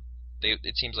something too?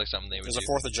 It seems like something they would do. There's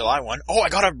a 4th of July one. Oh, I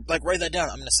gotta write that down.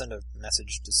 I'm gonna send a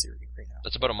message to Siri right now.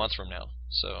 That's about a month from now,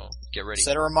 so get ready.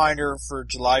 Set a reminder for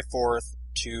July 4th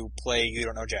to play You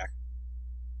Don't Know Jack.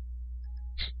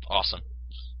 Awesome.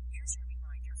 Here's your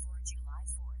reminder for July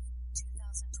 4th,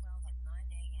 2012 at 9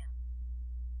 a.m.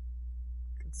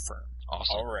 Confirmed.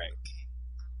 Awesome. Alright.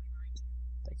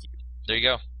 Thank you. There you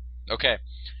go. Okay.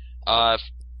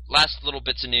 last little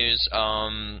bits of news.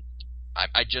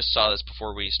 I just saw this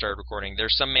before we started recording.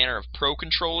 There's some manner of Pro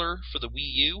Controller for the Wii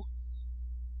U.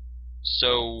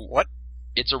 So What?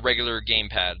 It's a regular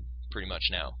gamepad, pretty much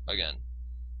now again.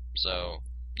 So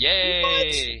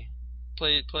yay!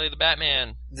 Play the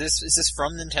Batman. Is this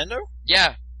from Nintendo?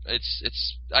 Yeah,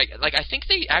 it's I think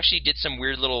they actually did some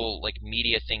weird little like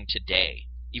media thing today.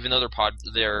 Even though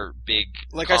they're big.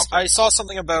 Like I saw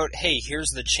something about, hey,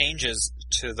 here's the changes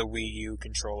to the Wii U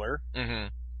controller. Mm-hmm.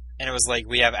 And it was like,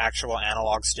 we have actual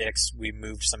analog sticks, we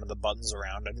moved some of the buttons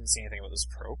around. I didn't see anything about this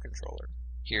Pro Controller.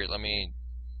 Here, Wii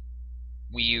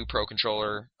U Pro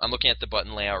Controller. I'm looking at the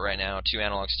button layout right now. 2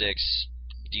 analog sticks,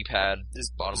 D-pad,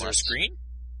 bottom is there left. a screen?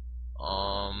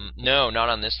 No, not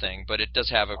on this thing, but it does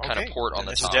have a kind of port on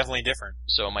the this top. This is definitely different.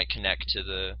 So it might connect to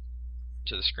the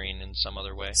screen in some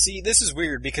other way. See, this is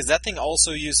weird, because that thing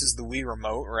also uses the Wii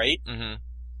Remote, right? Mm-hmm.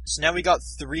 So now we got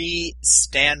 3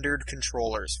 standard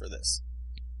controllers for this.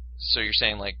 So you're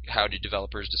saying, like, how do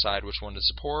developers decide which one to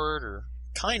support, or?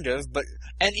 Kind of,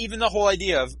 and even the whole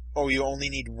idea of, you only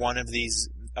need one of these,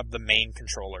 of the main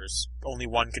controllers. Only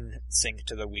one can sync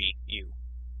to the Wii U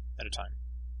at a time.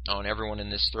 Oh, and everyone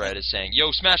in this thread is saying,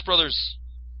 "Yo, Smash Brothers!"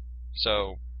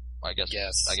 So, I guess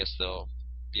they'll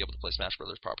be able to play Smash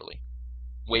Brothers properly.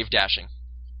 Wave dashing.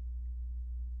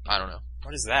 I don't know.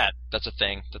 What is that? That's a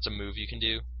thing. That's a move you can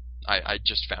do. I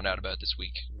just found out about it this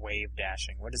week. Wave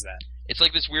dashing. What is that? It's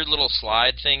like this weird little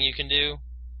slide thing you can do.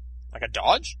 Like a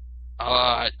dodge?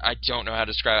 I don't know how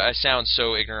to describe it. I sound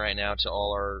so ignorant right now to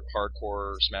all our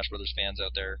hardcore Smash Brothers fans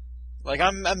out there. Like,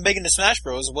 I'm big into Smash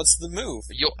Bros. What's the move?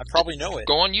 I probably know it.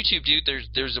 Go on YouTube, dude.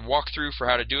 There's a walkthrough for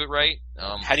how to do it right.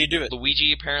 How do you do it?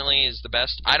 Luigi apparently is the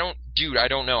best. I don't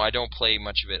know. I don't play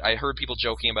much of it. I heard people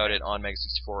joking about it on Mega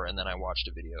 64, and then I watched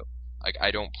a video. Like,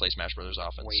 I don't play Smash Brothers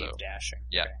often, Wave so dashing.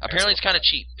 yeah. Okay. Apparently, it's kind of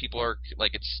cheap. People are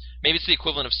like, maybe it's the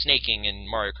equivalent of snaking in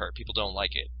Mario Kart. People don't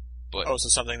like it, but so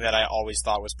something that I always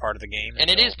thought was part of the game.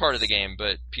 And it is part of the game,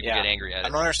 but people get angry at it. I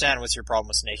don't understand what's your problem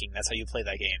with snaking. That's how you play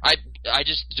that game. I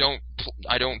just don't.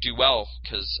 I don't do well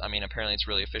because apparently it's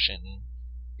really efficient, and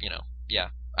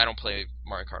I don't play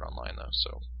Mario Kart online though,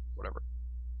 so whatever.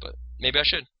 But maybe I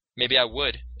should. Maybe I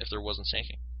would if there wasn't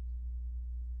snaking.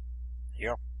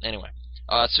 Yeah. Anyway.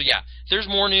 So yeah, there's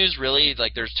more news really,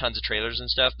 like there's tons of trailers and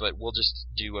stuff, but we'll just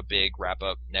do a big wrap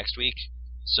up next week.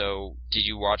 So, did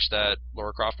you watch that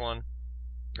Lara Croft one?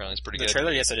 Apparently it's pretty good. The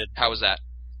trailer? Yes, I did. How was that?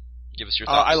 Give us your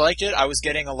thoughts. I liked it. I was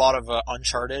getting a lot of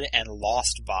Uncharted and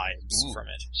Lost vibes from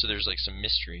it. So there's like some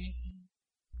mystery?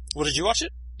 Well, did you watch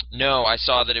it? No, I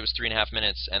saw that it was 3.5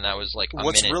 minutes, and that was like a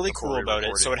What's minute really before cool we about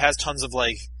recorded. it, so it has tons of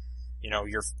like,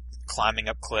 you're climbing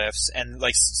up cliffs, and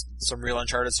like some real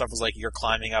Uncharted stuff was like you're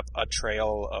climbing up a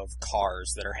trail of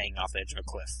cars that are hanging off the edge of a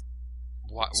cliff.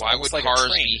 Why would like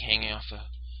cars be hanging off a...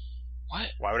 What?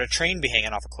 Why would a train be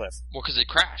hanging off a cliff? Well, because it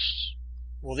crashed.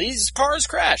 Well, these cars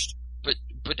crashed. But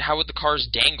how would the cars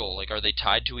dangle? Like, are they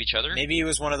tied to each other? Maybe it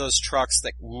was one of those trucks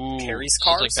that carries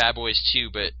cars. So it's like Bad Boys 2,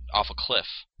 but off a cliff.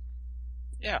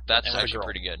 Yeah. That's actually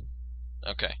pretty good.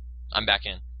 Okay. I'm back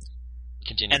in.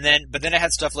 Continue. But then it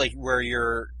had stuff like where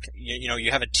you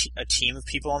have a team of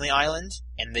people on the island,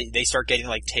 and they start getting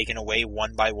like taken away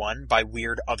one by one by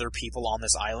weird other people on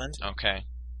this island. Okay.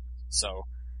 So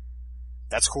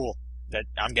that's cool. That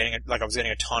I was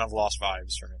getting a ton of Lost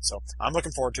vibes from it. So I'm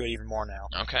looking forward to it even more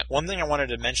now. Okay. One thing I wanted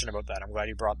to mention about that, I'm glad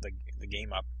you brought the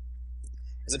game up,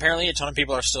 is apparently a ton of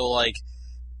people are still like,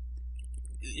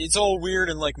 it's all weird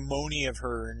and like moany of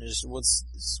her and just what's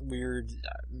this weird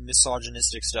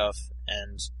misogynistic stuff.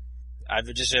 And I've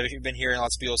just been hearing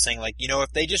lots of people saying like,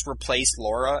 if they just replaced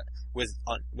Laura with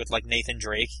like Nathan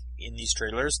Drake in these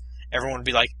trailers, everyone would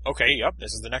be like, okay, yep,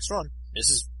 this is the next one. This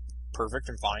is perfect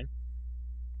and fine.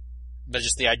 But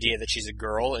just the idea that she's a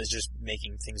girl is just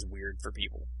making things weird for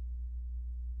people.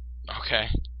 Okay.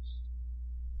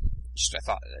 I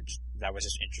thought that was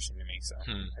just interesting to me. So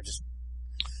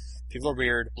people are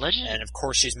weird. And of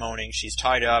course she's moaning. She's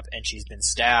tied up and she's been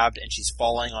stabbed and she's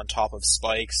falling on top of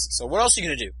spikes. So what else are you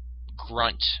gonna do?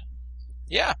 Grunt.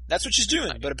 Yeah, that's what she's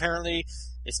doing. But apparently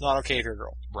it's not okay if you're a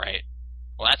girl. Right.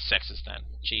 Well, that's sexist then.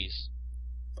 Jeez.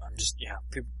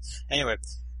 Anyway,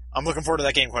 I'm looking forward to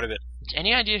that game quite a bit.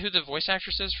 Any idea who the voice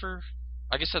actress is for?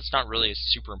 I guess that's not really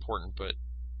super important, but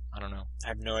I don't know. I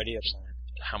have no idea.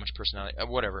 How much personality?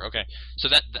 Whatever. Okay. So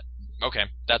okay,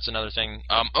 that's another thing.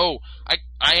 I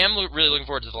am really looking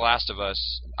forward to The Last of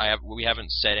Us. We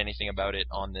haven't said anything about it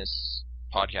on this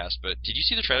podcast, but did you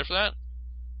see the trailer for that?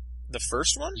 The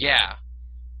first one? Yeah.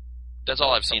 That's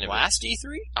all I've seen of it. Last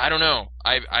E3? I don't know.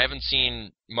 I haven't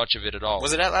seen much of it at all.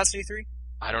 Was it at last E3?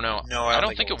 I don't know. No, I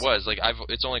don't think it was. Like,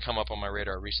 it's only come up on my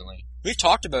radar recently. We've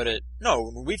talked about it.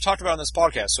 No, we've talked about it on this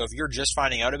podcast. So if you're just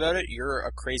finding out about it, you're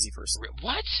a crazy person.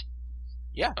 What?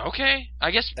 Yeah. Okay. I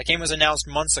guess That game was announced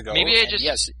months ago. maybe I just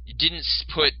yes, didn't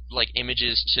put, like,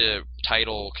 images to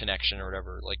title connection or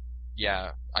whatever. Like,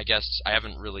 yeah, I guess I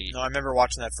haven't really... No, I remember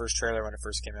watching that first trailer when it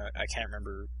first came out. I can't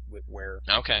remember where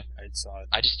Okay. I saw it.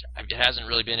 It hasn't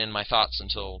really been in my thoughts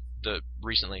until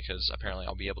recently, because apparently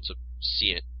I'll be able to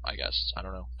see it, I guess. I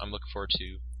don't know. I'm looking forward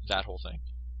to that whole thing.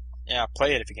 Yeah,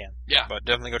 play it if you can. Yeah. But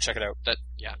definitely go check it out.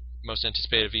 Most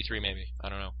anticipated V3 maybe. I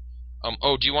don't know.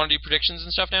 Do you want to do predictions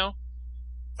and stuff now?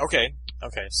 Okay,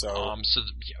 so...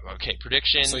 Okay,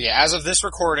 predictions. So yeah, as of this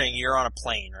recording, you're on a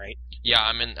plane, right? Yeah,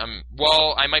 I might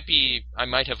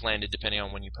have landed depending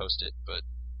on when you post it, but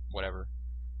whatever.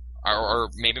 Or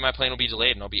maybe my plane will be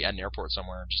delayed and I'll be at an airport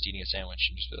somewhere just eating a sandwich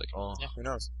and just be like, oh. Yeah, who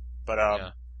knows? But,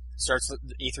 Yeah.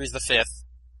 E3's the 5th,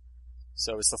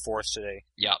 so it's the 4th today.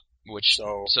 Yeah,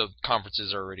 so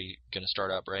conferences are already gonna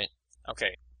start up, right?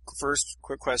 Okay, first,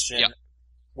 quick question. Yep.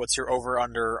 What's your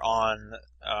over-under on,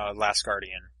 Last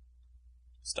Guardian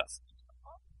stuff?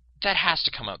 That has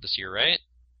to come out this year, right?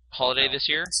 Holiday No. this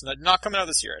year? It's not coming out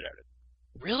this year, I doubt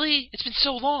it. Really? It's been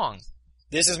so long.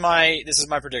 This is my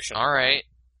prediction. Alright.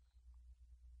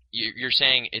 You're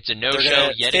saying it's a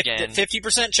no-show yet again.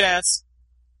 50% chance.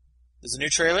 There's a new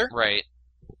trailer, Right.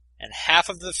 and half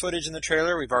of the footage in the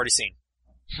trailer we've already seen.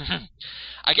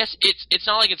 I guess it's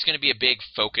not like it's going to be a big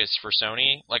focus for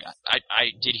Sony. Like,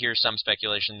 I did hear some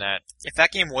speculation that... If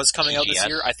that game was coming out this TGS?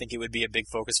 year, I think it would be a big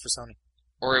focus for Sony.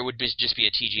 Or it would just be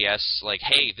a TGS, like,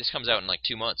 hey, this comes out in like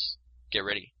 2 months. Get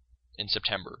ready. In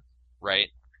September. Right?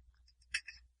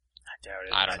 I doubt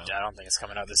it. I don't know. I don't think it's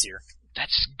coming out this year.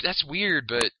 That's weird,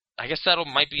 but I guess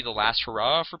might be the last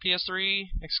hurrah for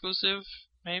PS3 exclusive,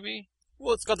 maybe?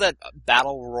 Well, it's got that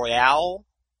Battle Royale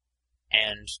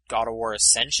and God of War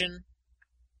Ascension.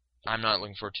 I'm not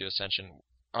looking forward to Ascension.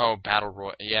 Oh, Battle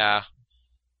Royale. Yeah.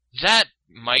 That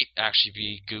might actually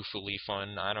be goofily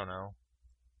fun. I don't know.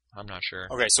 I'm not sure.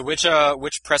 Okay, so which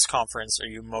press conference are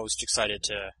you most excited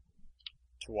to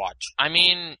watch? I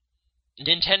mean,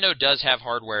 Nintendo does have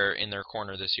hardware in their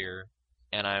corner this year,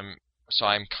 and I'm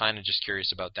kind of just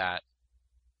curious about that.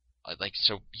 Like,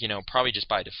 so, probably just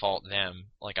by default them.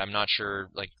 Like, I'm not sure,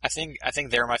 like... I think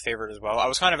they're my favorite as well. I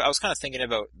was kind of thinking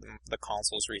about the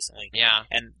consoles recently. Yeah.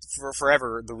 And for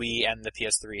forever, the Wii and the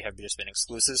PS3 have just been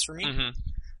exclusives for me. Mm-hmm.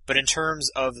 But in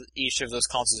terms of each of those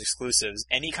consoles exclusives,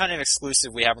 any kind of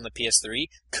exclusive we have on the PS3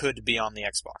 could be on the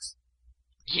Xbox.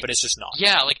 Yeah. But it's just not.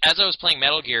 Yeah, like, as I was playing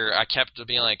Metal Gear, I kept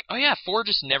being like, oh yeah, 4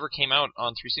 just never came out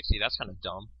on 360. That's kind of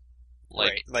dumb.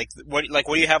 Like, right.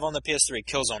 What do you have on the PS3?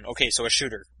 Killzone. Okay, so a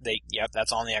shooter.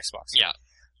 That's on the Xbox. Yeah.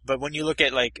 But when you look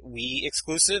at like Wii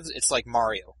exclusives, it's like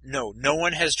Mario. No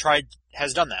one has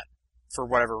done that. For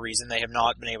whatever reason, they have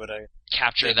not been able to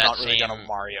capture that not really same done a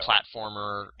Mario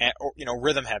platformer. Or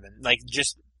Rhythm Heaven. Like,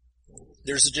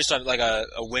 there's just a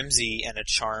whimsy and a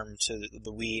charm to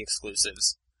the Wii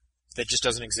exclusives that just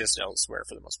doesn't exist elsewhere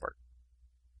for the most part.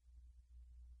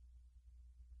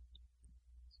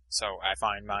 So I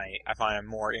find I'm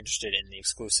more interested in the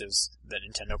exclusives that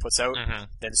Nintendo puts out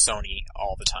than Sony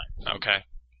all the time. Okay.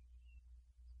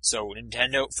 So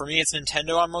Nintendo, for me, it's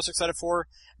Nintendo I'm most excited for.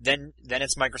 Then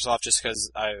it's Microsoft, just because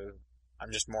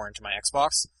I'm just more into my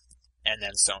Xbox, and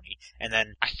then Sony, and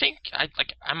then I think I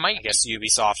might. I guess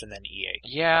Ubisoft, and then EA.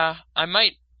 Yeah, I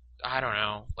might. I don't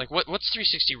know. Like, what's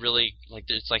 360 really like?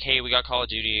 It's like, hey, we got Call of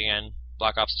Duty again,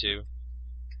 Black Ops 2,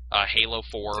 Halo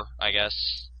 4, I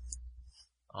guess.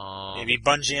 Maybe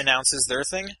Bungie announces their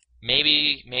thing.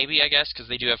 Maybe I guess, because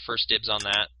they do have first dibs on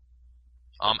that.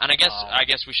 And I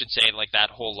guess we should say, like,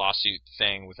 that whole lawsuit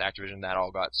thing with Activision, that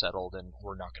all got settled, and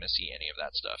we're not going to see any of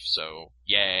that stuff. So,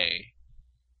 yay.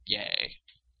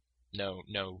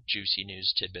 No juicy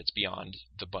news tidbits beyond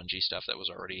the Bungie stuff that was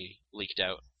already leaked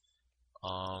out.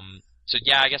 So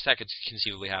yeah, I guess that could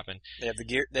conceivably happen. They have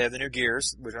the new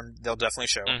Gears, which they'll definitely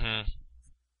show. Mm-hmm.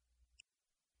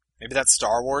 Maybe that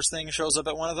Star Wars thing shows up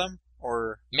at one of them,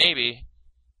 or maybe.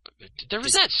 There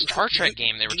was that Star Trek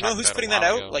game they were talking about. Do you know who's putting that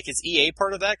out? Like, is EA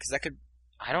part of that? Because that could.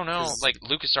 I don't know. Like,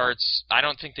 LucasArts, I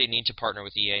don't think they need to partner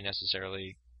with EA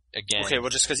necessarily. Again. Okay, well,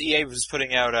 just because EA was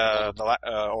putting out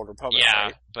the Old Republic. Yeah,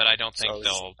 right? but I don't think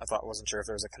they'll. I wasn't sure if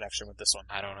there was a connection with this one.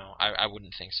 I don't know. I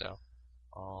wouldn't think so.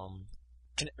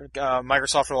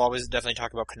 Microsoft will always definitely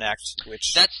talk about Kinect,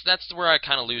 which that's where I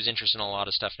kind of lose interest in a lot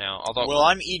of stuff now. Although, well,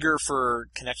 I'm eager for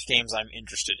Kinect games I'm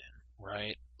interested in.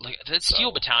 Right. Like, the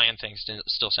Steel Battalion thing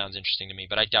still sounds interesting to me,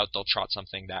 but I doubt they'll trot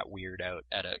something that weird out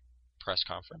at a press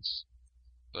conference.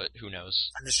 But who knows?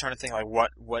 I'm just trying to think, like,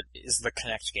 what is the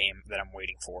Kinect game that I'm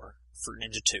waiting for Fruit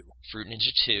Ninja 2. Fruit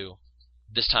Ninja 2.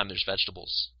 This time there's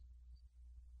vegetables.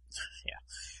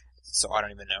 So I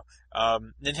don't even know.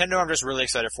 Nintendo, I'm just really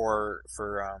excited for.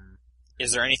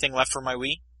 Is there anything left for my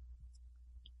Wii?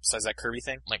 Besides that Kirby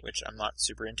thing, which I'm not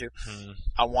super into.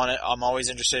 I'm always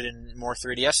interested in more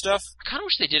 3DS stuff. I kind of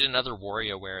wish they did another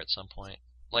WarioWare at some point.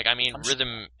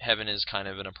 Rhythm Heaven is kind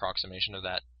of an approximation of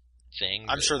that thing.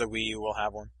 I'm sure the Wii U will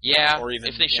have one. Yeah, or even,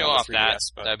 if they show the off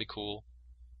 3DS, that'd be cool.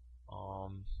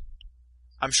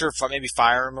 I'm sure maybe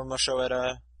Fire Emblem will show at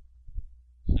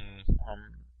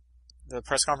the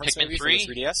press conference Pikmin maybe 3?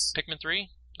 for the 3DS. Pikmin 3?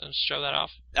 Let's show that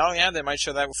off. Oh yeah, they might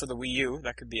show that for the Wii U.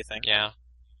 That could be a thing. Yeah.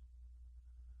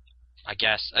 I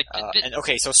guess. And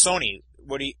okay, so Sony,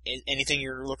 anything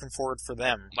you're looking forward for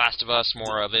them? Last of Us,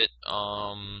 more of it.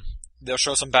 They'll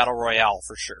show some Battle Royale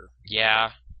for sure.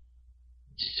 Yeah.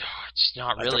 It's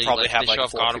not really. They'll probably have they show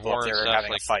off 4 God of people War up and there stuff.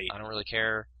 having a fight. I don't really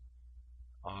care.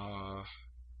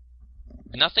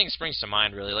 Nothing springs to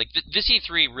mind really. This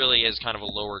E3 really is kind of a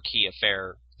lower key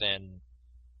affair than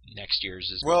next year's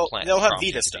is. Well, they'll have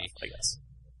Vita to stuff, be. I guess.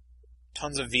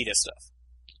 Tons of Vita stuff.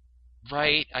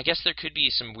 Right. I guess there could be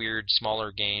some weird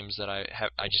smaller games that I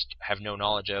just have no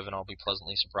knowledge of, and I'll be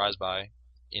pleasantly surprised by.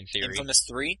 In theory, Infamous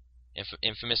 3.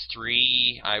 Infamous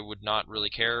 3, I would not really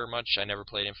care much. I never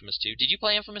played Infamous 2. Did you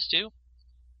play Infamous 2?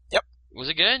 Yep. Was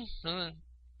it good?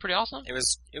 Pretty awesome. It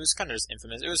was kind of just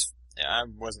Infamous. I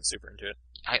wasn't super into it.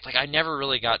 I never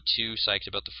really got too psyched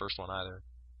about the first one either.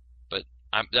 But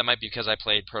that might be because I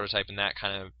played Prototype and that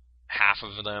kind of half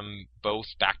of them both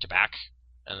back to back,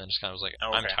 and then just kind of was like,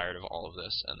 okay. I'm tired of all of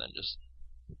this, and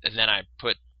then I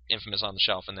put Infamous on the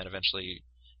shelf, and then eventually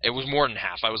it was more than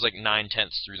half. I was like 9/10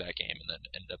 through that game, and then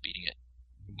ended up beating it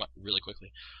really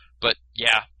quickly. But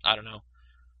yeah, I don't know.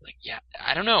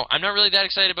 I don't know. I'm not really that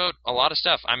excited about a lot of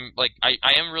stuff. I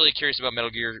am really curious about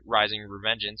Metal Gear Rising: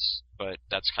 Revengeance, but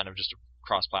that's kind of just a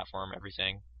cross-platform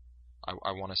everything.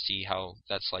 I want to see how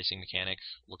that slicing mechanic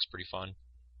looks pretty fun.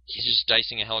 He's just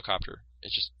dicing a helicopter.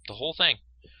 It's just the whole thing.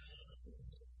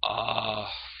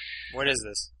 What is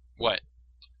this? What?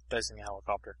 Dicing a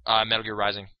helicopter. Metal Gear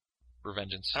Rising: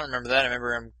 Revengeance. I don't remember that. I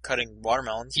remember him cutting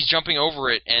watermelons. He's jumping over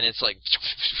it, and it's like,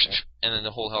 and then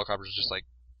the whole helicopter is just like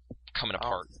coming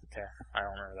apart. Okay, I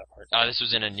don't remember that part. This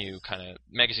was in a new kind of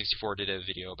Mega 64 did a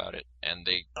video about it, and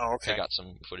they got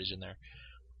some footage in there.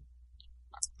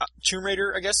 Tomb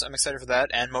Raider, I guess I'm excited for that,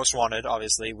 and Most Wanted,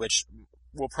 obviously, which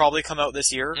will probably come out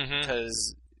this year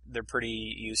because they're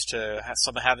pretty used to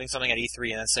having something at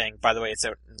E3 and then saying, by the way, it's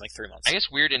out in like 3 months. I guess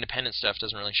weird independent stuff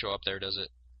doesn't really show up there, does it?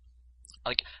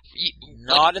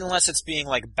 Not unless it's being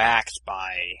backed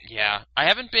by. Yeah, I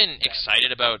haven't been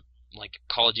excited about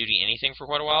Call of Duty anything for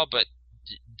quite a while, but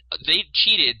they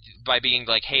cheated by being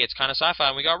like, hey, it's kind of sci-fi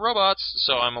and we got robots,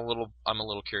 so I'm a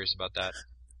little curious about that.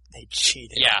 They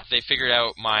cheated. Yeah, they figured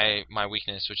out my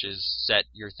weakness, which is set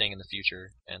your thing in the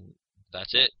future, and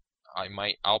that's it.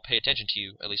 I'll pay attention to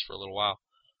you at least for a little while.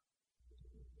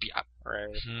 Yeah.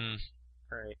 Right.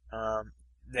 Right.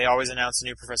 They always announce a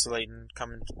new Professor Layton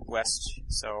coming west,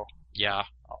 so yeah,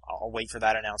 I'll wait for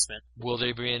that announcement. Will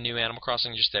there be a new Animal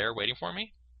Crossing just there waiting for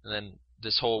me? And then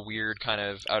this whole weird kind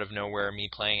of out of nowhere me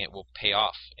playing it will pay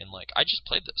off in I just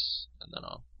played this, and then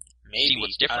I'll see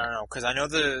what's different. I don't know, because I know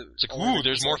it's ooh,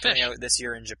 there's more fish out this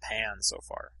year in Japan so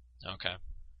far. Okay.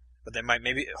 But they might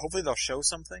hopefully they'll show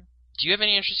something. Do you have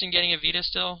any interest in getting a Vita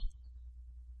still?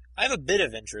 I have a bit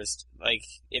of interest.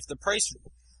 If the price,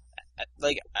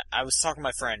 I was talking to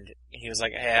my friend, and he was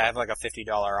like, hey, I have a $50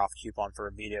 off coupon for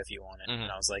a Vita if you want it. Mm-hmm.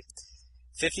 And I was like,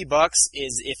 $50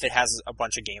 is if it has a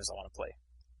bunch of games I want to play.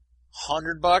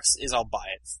 $100 is I'll buy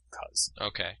it, cause.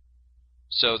 Okay.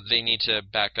 So they need to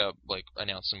back up,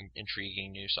 announce some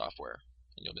intriguing new software.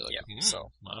 And you'll be like,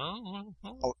 so. I don't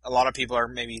know. A lot of people are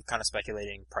maybe kind of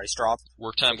speculating price drop.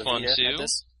 Work Time Fun 2,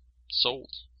 sold.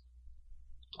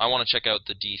 I want to check out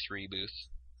the D3 booth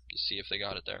to see if they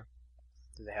got it there.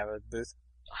 Do they have a booth?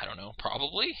 I don't know.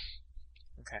 Probably.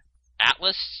 Okay.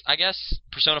 Atlas, I guess.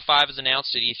 Persona 5 is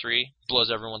announced at E3.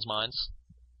 Blows everyone's minds.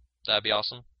 That'd be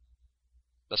awesome.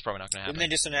 That's probably not going to happen. Didn't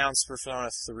they just announce Persona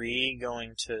 3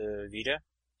 going to Vita?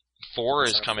 4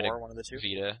 is coming 4, to one of the two?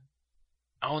 Vita.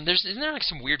 Oh, and isn't there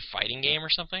some weird fighting game or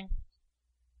something?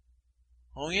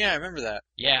 Oh yeah, I remember that.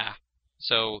 Yeah.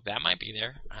 So that might be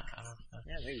there. I don't know.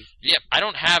 Yeah, maybe. Yeah, I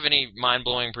don't have any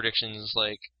mind-blowing predictions.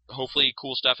 Hopefully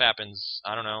cool stuff happens.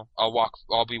 I don't know.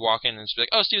 I'll be walking and just be like,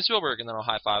 oh, Steven Spielberg, and then I'll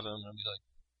high-five him, and I'll be like,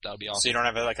 that'll be awesome. So you don't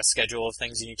have a schedule of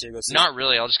things you need to go see? Not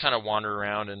really. I'll just kind of wander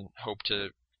around and hope to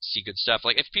see good stuff.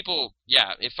 If people,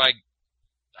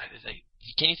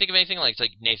 can you think of anything like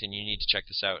Nathan? You need to check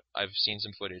this out. I've seen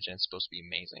some footage and it's supposed to be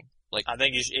amazing. Like, I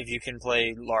think if you can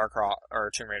play Lara Croft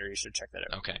or Tomb Raider, you should check that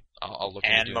out. okay, I'll look.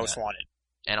 And into Most that. Wanted.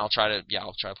 And I'll try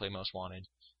to play Most Wanted.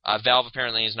 Valve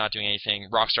apparently is not doing anything.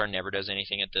 Rockstar never does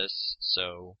anything at this,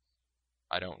 so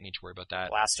I don't need to worry about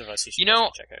that. Last of Us, you should You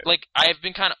know, check out. like, I've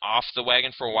been kind of off the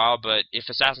wagon for a while, but if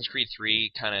Assassin's Creed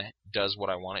 3 kind of does what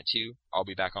I want it to, I'll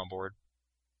be back on board.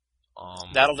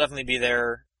 That'll definitely be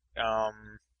there.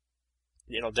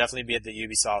 It'll definitely be at the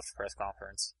Ubisoft press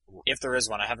conference. If there is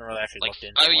one, I haven't really actually looked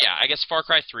into it. Oh yeah, I guess Far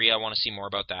Cry 3, I want to see more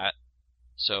about that.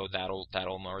 So that'll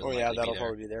more than likely that'll be there.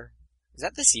 probably be there. Is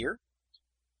that this year?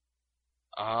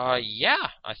 Yeah,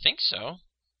 I think so.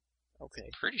 Okay.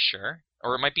 Pretty sure.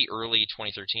 Or it might be early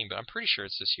 2013, but I'm pretty sure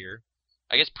it's this year.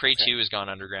 I guess Prey 2 has gone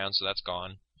underground, so that's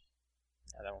gone.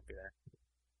 Yeah, that won't be there.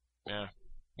 Yeah.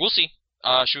 We'll see.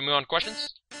 Should we move on to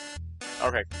questions?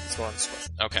 Okay, let's go on this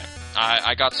question. Okay.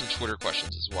 I got some Twitter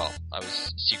questions as well. I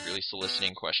was secretly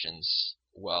soliciting questions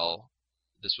while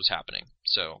this was happening.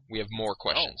 So we have more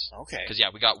questions. Oh, okay. Because, yeah,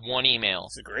 we got one email.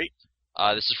 This is great.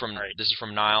 This is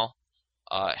from Niall.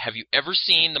 Have you ever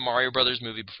seen the Mario Brothers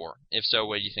movie before? If so,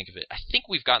 what do you think of it? I think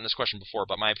we've gotten this question before,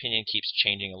 but my opinion keeps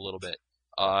changing a little bit.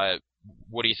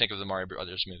 What do you think of the Mario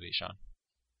Brothers movie, Sean?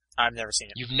 I've never seen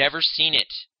it. You've never seen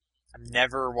it. I've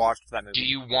never watched that movie. Do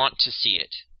you want to see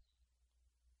it?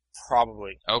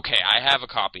 Probably. Okay, I have a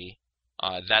copy.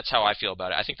 That's how I feel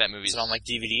about it. I think that movie's... Is it on, like,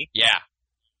 DVD? Yeah.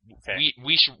 Okay.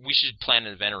 We should plan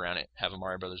an event around it. Have a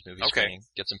Mario Brothers movie screening.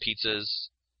 Get some pizzas.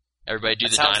 Everybody do that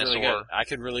the sounds dinosaur. Really good. I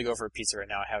could really go for a pizza right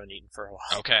now. I haven't eaten for a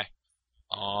while. Okay.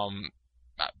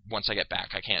 Once I get back,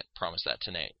 I can't promise that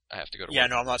tonight. I have to go to Yeah,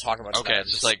 work. no, I'm not talking about Okay, tonight.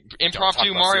 it's just like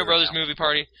impromptu Mario Brothers movie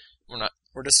party.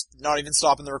 We're just not even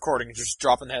stopping the recording, just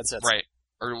dropping the headsets. Right.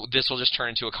 Or this will just turn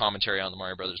into a commentary on the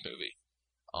Mario Brothers movie.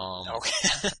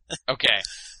 Okay. Okay.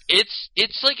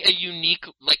 It's like a unique,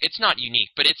 like, it's not unique,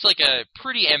 but it's like a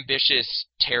pretty ambitious,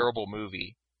 terrible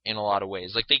movie in a lot of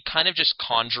ways. Like, they kind of just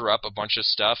conjure up a bunch of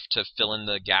stuff to fill in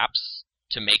the gaps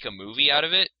to make a movie out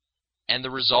of it, and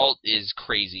the result is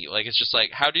crazy. Like, it's just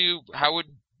like, how would,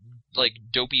 like,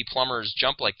 dopey plumbers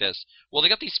jump like this? Well, they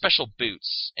got these special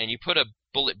boots, and you put a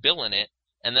bullet bill in it,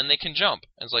 and then they can jump.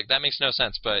 And it's like, that makes no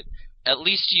sense, but at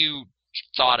least you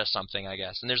thought of something, I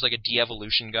guess. And there's like a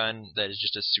de-evolution gun that is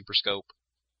just a super scope.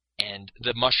 And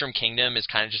the Mushroom Kingdom is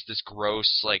kind of just this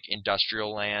gross, like,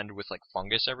 industrial land with, like,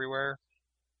 fungus everywhere.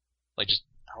 Like, just,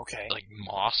 okay. like,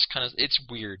 moss kind of. It's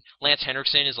weird. Lance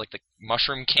Henriksen is, like, the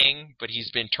Mushroom King, but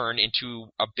he's been turned into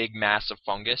a big mass of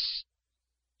fungus.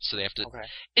 So they have to... Okay.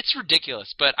 It's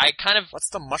ridiculous, but I kind of... What's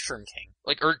the Mushroom King?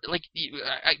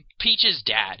 Peach's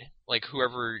dad. Like,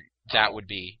 whoever that would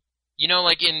be. You know,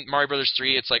 like, in Mario Brothers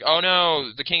 3, it's like, oh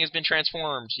no, the king has been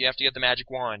transformed. You have to get the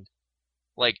magic wand.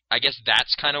 Like, I guess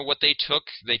that's kind of what they took.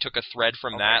 They took a thread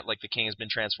from that, like the king has been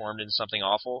transformed into something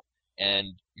awful,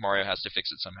 and Mario has to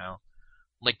fix it somehow.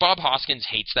 Like, Bob Hoskins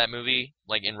hates that movie,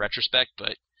 like, in retrospect,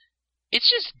 but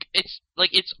it's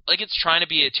trying to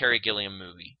be a Terry Gilliam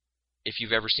movie, if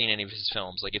you've ever seen any of his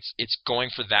films. Like, it's going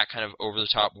for that kind of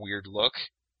over-the-top weird look,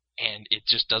 and it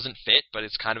just doesn't fit, but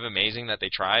it's kind of amazing that they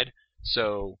tried.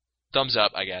 So, thumbs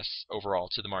up, I guess, overall,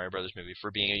 to the Mario Brothers movie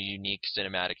for being a unique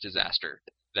cinematic disaster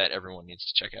that everyone needs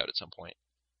to check out at some point.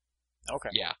 Okay.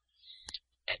 Yeah.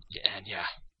 And yeah,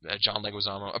 John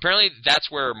Leguizamo. Apparently,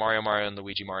 that's where Mario and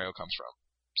Luigi Mario comes from.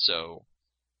 So...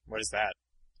 What is that?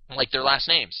 Like, their last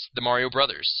names. The Mario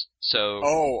Brothers. So...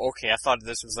 Oh, okay. I thought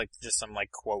this was, like, just some,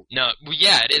 like, quote. No, well,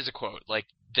 yeah, it is a quote. Like,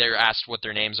 they're asked what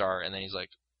their names are, and then he's like,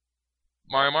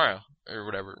 Mario, or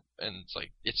whatever. And it's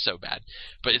like, it's so bad.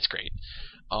 But it's great.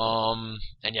 And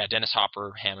yeah, Dennis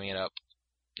Hopper hamming it up.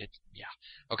 Yeah.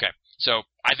 Okay. So,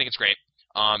 I think it's great.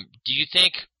 Do you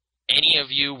think any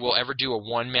of you will ever do a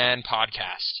one-man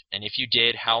podcast? And if you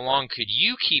did, how long could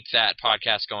you keep that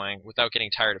podcast going without getting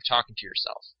tired of talking to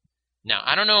yourself? Now,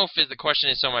 I don't know if the question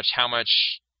is so much how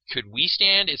much could we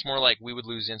stand. It's more like we would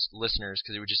lose listeners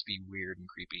because it would just be weird and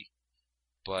creepy.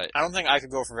 But I don't think I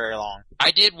could go for very long.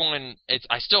 I did one.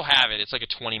 I still have it. It's like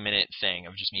a 20-minute thing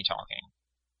of just me talking.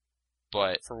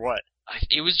 But for what?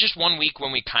 It was just 1 week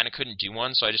when we kind of couldn't do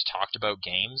one, so I just talked about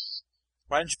games.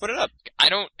 Why didn't you put it up?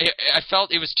 I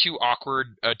felt it was too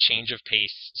awkward a change of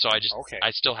pace, so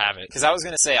I still have it. Because I was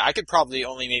going to say, I could probably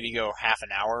only maybe go half an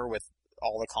hour with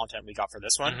all the content we got for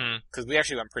this one, because we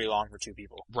actually went pretty long for two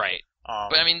people. Right.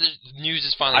 But I mean, the news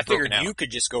is finally broken out. I figured you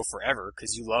could just go forever,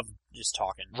 because you love just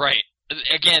talking. Right.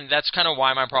 Again, that's kind of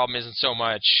why my problem isn't so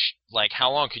much, like,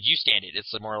 how long could you stand it?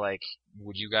 It's more like,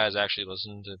 would you guys actually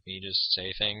listen to me just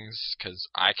say things? Because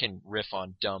I can riff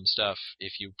on dumb stuff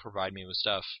if you provide me with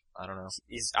stuff. I don't know.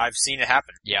 I've seen it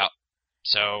happen. Yeah.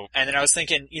 So, And then I was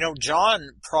thinking, John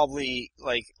probably,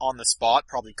 like, on the spot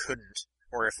probably couldn't.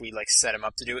 Or if we, like, set him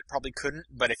up to do it, probably couldn't.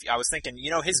 But I was thinking,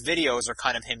 his videos are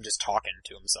kind of him just talking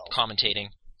to himself. commentating.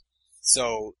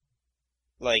 So,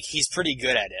 like, he's pretty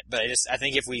good at it. But I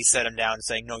think if we set him down and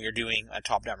saying, no, you're doing a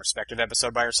top-down perspective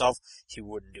episode by yourself, he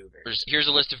wouldn't do very well. Here's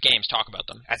a list of games. Talk about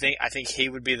them. I think he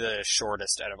would be the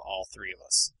shortest out of all three of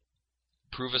us.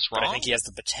 Prove us wrong? But I think he has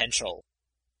the potential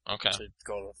Okay. to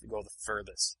go the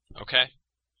furthest. Okay.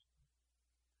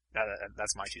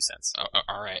 That's my 2 cents.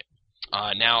 All right.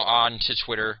 Now on to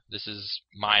Twitter. This is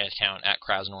my account,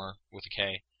 @Krasnor with a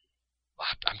K.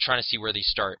 I'm trying to see where these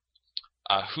start.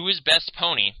 Who is best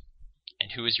pony,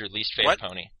 and who is your least favorite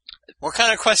pony? What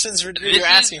kind of questions are you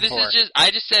asking for?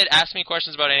 I just said ask me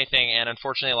questions about anything, and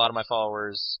unfortunately a lot of my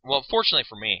followers, well, fortunately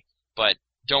for me, but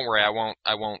don't worry, I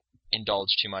won't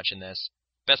indulge too much in this.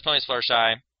 Best pony is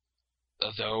Fluttershy,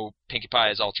 though Pinkie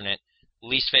Pie is alternate.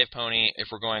 Least fave pony, if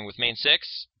we're going with main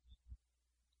 6,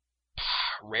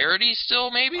 Rarity still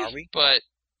maybe, Are we? but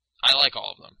I like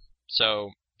all of them.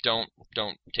 So don't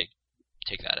take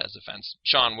that as offense.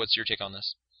 Sean, what's your take on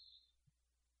this?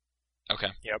 Okay.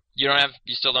 Yep.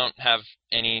 You still don't have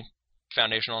any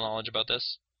foundational knowledge about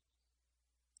this?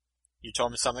 You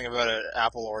told me something about an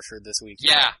apple orchard this week.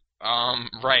 Yeah.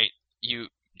 Right. You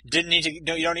don't need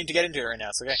to get into it right now.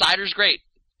 It's okay. Cider's great.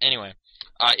 Anyway,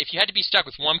 if you had to be stuck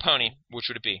with one pony, which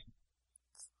would it be?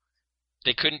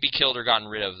 They couldn't be killed or gotten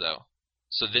rid of, though.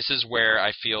 So this is where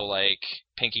I feel like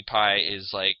Pinkie Pie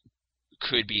is like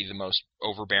could be the most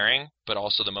overbearing, but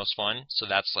also the most fun. So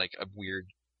that's like a weird.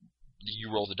 You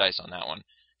roll the dice on that one.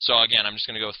 So again, I'm just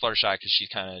gonna go with Fluttershy because she's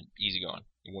kind of easygoing.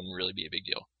 It wouldn't really be a big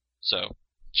deal. So,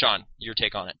 Sean, your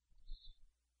take on it?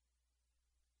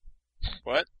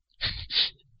 What?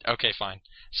 Okay, fine.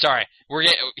 Sorry.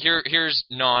 Here's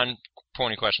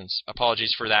non-pony questions.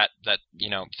 Apologies for that.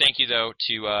 Thank you though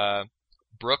to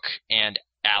Brooke and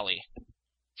Allie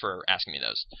for asking me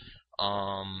those.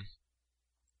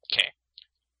 Okay.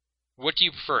 What do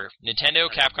you prefer? Nintendo,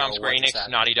 Capcom, Square Enix,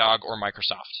 Naughty Dog, or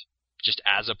Microsoft? Just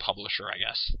as a publisher, I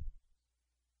guess.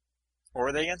 What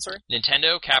were they again, sorry?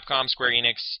 Nintendo, Capcom, Square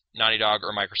Enix, Naughty Dog,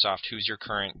 or Microsoft? Who's your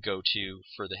current go-to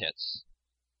for the hits?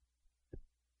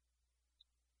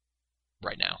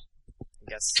 Right now. I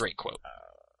guess. Straight quote.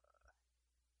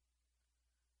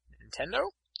 Nintendo?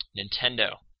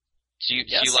 Nintendo. So you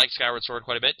Yes. like Skyward Sword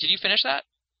quite a bit? Did you finish that?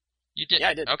 You did? Yeah,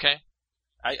 I did. Okay.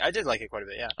 I did like it quite a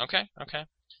bit, yeah. Okay.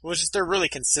 Well, it's just they're really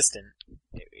consistent.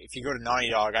 If you go to Naughty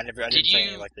Dog, I didn't play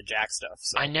any, like the Jack stuff.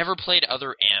 So. I never played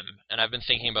Other M, and I've been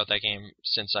thinking about that game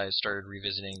since I started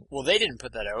revisiting. Well, they didn't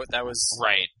put that out. That was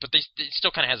right, but it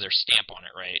still kind of has their stamp on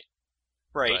it, right?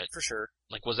 Right, but, for sure.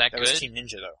 Like, was that good? That was Team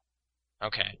Ninja, though.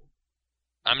 Okay.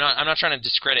 I'm not trying to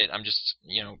discredit. I'm just,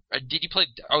 did you play?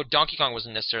 Oh, Donkey Kong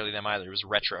wasn't necessarily them either. It was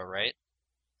retro, right?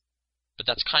 But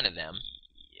that's kind of them.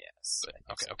 Yes. But,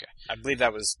 okay. I believe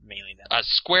that was mainly them.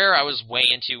 Square, I was way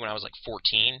into when I was like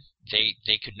 14.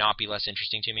 They could not be less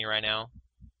interesting to me right now.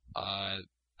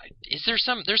 There's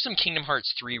some Kingdom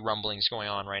Hearts 3 rumblings going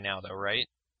on right now though, right?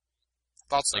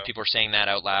 Thought so. Like people are saying that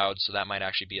out loud, so that might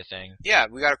actually be a thing. Yeah,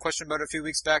 we got a question about it a few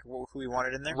weeks back. Who we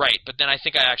wanted in there? Right, but then I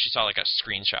think I actually saw like a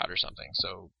screenshot or something.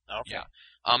 So okay.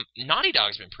 Yeah. Naughty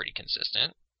Dog's been pretty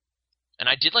consistent, and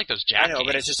I did like those Jack. I know, games.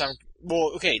 but it's just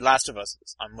okay. Last of Us.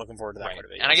 I'm looking forward to that right. quite a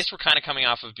bit. And I guess we're kind of coming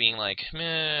off of being like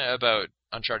meh about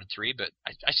Uncharted 3, but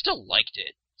I still liked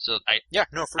it. So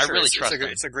for I sure. really trust them.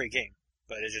 It's a great game,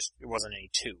 but it wasn't any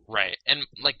 2. Right, and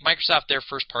like Microsoft, their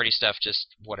first party stuff, just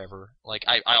whatever. Like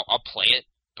I'll play it,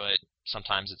 but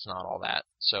sometimes it's not all that.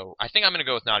 So I think I'm gonna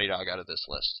go with Naughty Dog out of this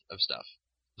list of stuff.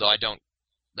 Though I don't.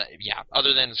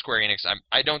 Other than Square Enix,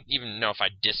 I don't even know if I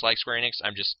dislike Square Enix.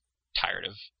 I'm just tired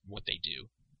of what they do.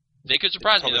 They could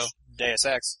surprise me though. Deus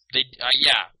Ex.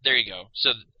 There you go.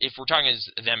 So if we're talking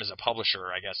them as a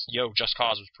publisher, I guess Just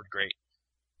Cause was pretty great.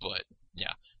 But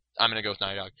yeah, I'm gonna go with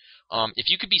Naughty Dog. If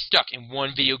you could be stuck in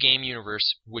one video game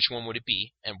universe, which one would it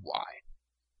be and why?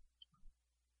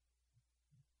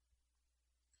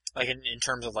 Like in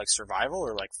terms of like survival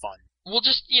or like fun? Well,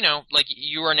 just like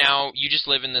you just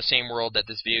live in the same world that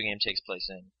this video game takes place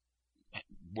in.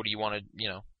 What do you want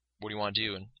to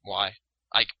do and why?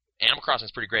 Like Animal Crossing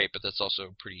is pretty great, but that's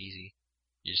also pretty easy.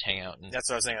 You just hang out and that's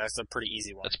what I was saying. That's a pretty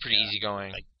easy one. That's pretty easy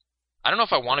going. Like, I don't know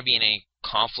if I want to be in a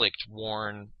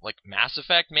conflict-worn like Mass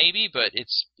Effect, maybe, but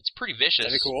it's pretty vicious.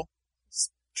 That'd be cool.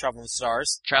 Traveling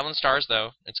Stars. Traveling Stars,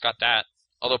 though, it's got that.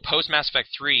 Although post Mass Effect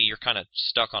 3, you're kind of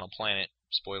stuck on a planet.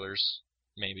 Spoilers,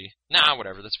 maybe. Nah,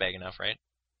 whatever. That's vague enough, right?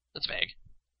 That's vague.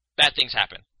 Bad things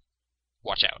happen.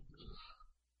 Watch out.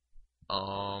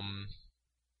 I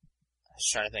was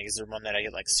trying to think. Is there one that I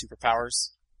get like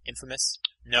superpowers? Infamous?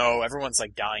 No, everyone's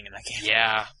like dying in that game.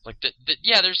 Yeah, like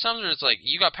there's some where it's like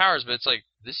you got powers, but it's like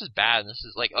this is bad. This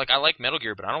is like I like Metal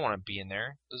Gear, but I don't want to be in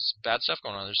there. There's bad stuff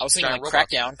going on. There's I was thinking giant like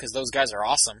robots. Crackdown, because those guys are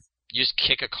awesome. You just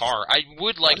kick a car. I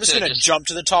would like I'm just to gonna jump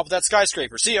to the top of that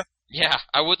skyscraper. See ya! Yeah,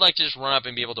 I would like to just run up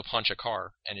and be able to punch a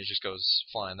car, and it just goes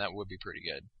flying. That would be pretty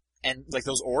good. And like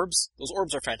those orbs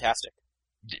are fantastic.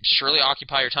 Surely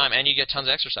occupy your time, and you get tons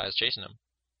of exercise chasing them.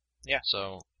 Yeah.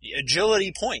 So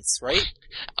Agility points, right?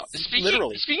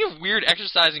 Literally. Speaking of weird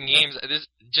exercising games, this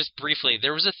just briefly,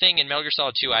 there was a thing in Metal Gear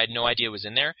Solid 2 I had no idea was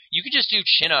in there. You could just do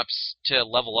chin-ups to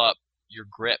level up your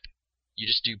grip. You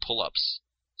just do pull-ups.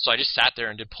 So I just sat there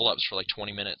and did pull-ups for like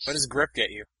 20 minutes. What does grip get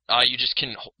you? You just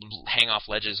can hang off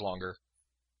ledges longer.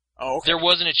 Oh, okay. There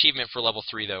was an achievement for level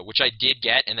 3 though, which I did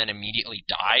get and then immediately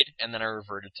died, and then I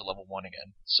reverted to level 1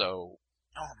 again. So.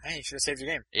 Oh man, you should have saved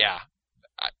your game. Yeah.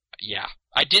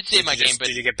 I did save my game, but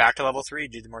did you get back to level 3?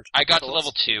 Did you do more? I got to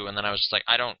level 2, and then I was just like,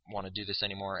 I don't want to do this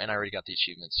anymore, and I already got the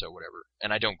achievement, so whatever.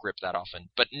 And I don't grip that often.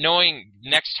 But knowing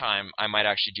next time, I might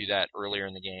actually do that earlier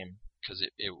in the game, because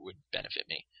it would benefit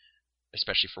me,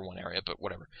 especially for one area, but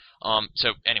whatever.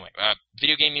 So anyway,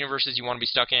 video game universes you want to be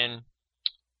stuck in?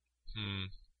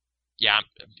 Yeah,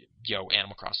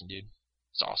 Animal Crossing, dude.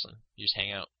 It's awesome. You just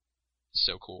hang out. It's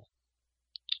so cool.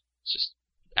 It's just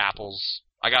apples.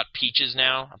 I got peaches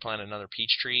now. I planted another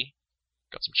peach tree.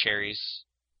 Got some cherries.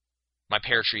 My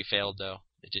pear tree failed, though.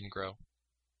 It didn't grow.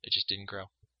 It just didn't grow.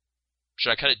 Should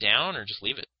I cut it down or just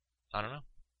leave it? I don't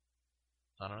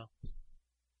know.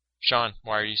 Sean,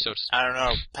 why are you so... I don't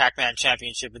know. Pac-Man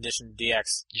Championship Edition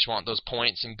DX. You just want those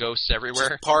points and ghosts everywhere?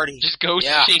 Just party. Just ghosts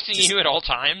chasing you at all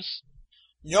times?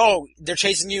 No, they're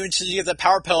chasing you until you get the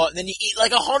power pellet, and then you eat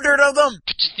like 100 of them!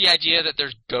 Just the idea that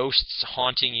there's ghosts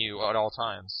haunting you at all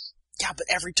times. Yeah, but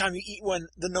every time you eat one,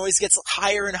 the noise gets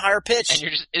higher and higher pitched.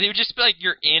 And it would just be like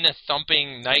you're in a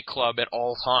thumping nightclub at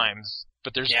all times,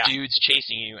 but there's dudes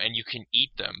chasing you, and you can eat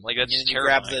them. Like, that's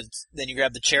terrifying. Then you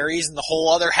grab the cherries, and the whole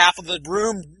other half of the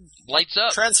room lights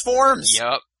up. Transforms.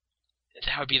 Yep.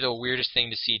 That would be the weirdest thing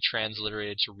to see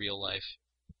transliterated to real life.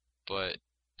 But,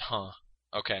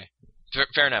 okay.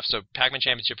 Fair enough. So, Pac-Man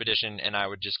Championship Edition, and I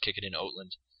would just kick it in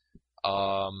Oatland.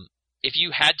 If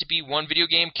you had to be one video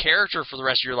game character for the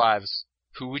rest of your lives,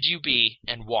 who would you be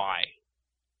and why?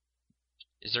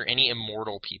 Is there any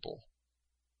immortal people?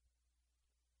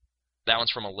 That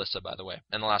one's from Alyssa, by the way.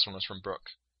 And the last one was from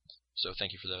Brooke. So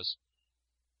thank you for those.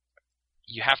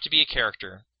 You have to be a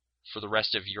character for the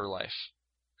rest of your life.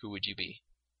 Who would you be?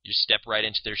 You step right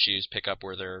into their shoes, pick up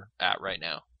where they're at right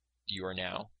now. You are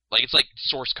now. Like, it's like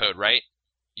source code, right?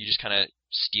 You just kind of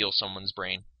steal someone's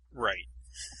brain. Right.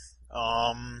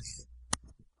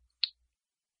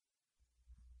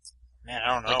 Man,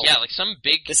 I don't know. Like, yeah, like some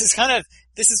big... This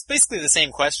is basically the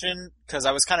same question, because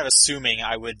I was kind of assuming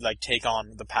I would, like, take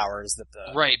on the powers that the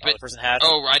other person had.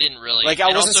 Oh, I didn't really. Like,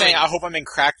 I wasn't saying I hope I'm in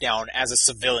Crackdown as a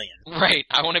civilian. Right,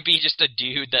 I want to be just a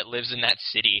dude that lives in that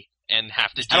city and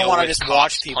have to deal with I don't want to just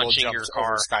watch people punching jump your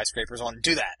car. over skyscrapers. I want to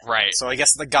do that. Right. So I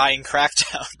guess the guy in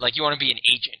Crackdown. Like, you want to be an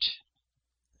agent.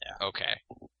 Yeah. Okay.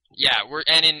 Yeah,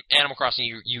 and in Animal Crossing,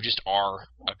 you just are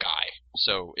a guy,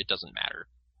 so it doesn't matter.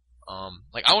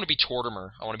 Like, I want to be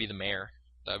Tortimer. I want to be the mayor.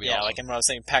 That'd be awesome. Like when I was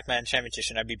saying Pac-Man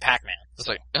Championship, I'd be Pac-Man. It's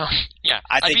like, yeah.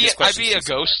 I'd be a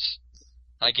ghost.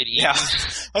 I get eaten. Yeah.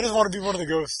 I just want to be one of the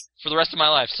ghosts. For the rest of my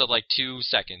life, so like 2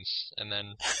 seconds, and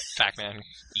then Pac-Man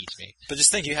eats me. But just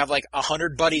think, you have like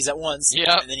 100 buddies at once,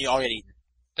 and then you all get eaten.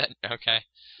 Okay.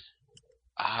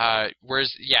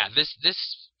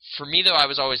 This, for me though, I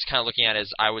was always kind of looking at it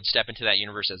as I would step into that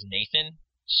universe as Nathan,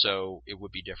 so it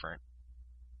would be different.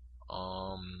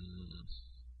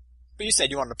 But you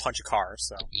said you wanted to punch a car,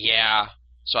 so... Yeah,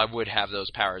 so I would have those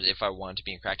powers if I wanted to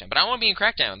be in Crackdown. But I don't want to be in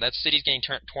Crackdown. That city's getting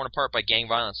torn apart by gang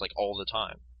violence, like, all the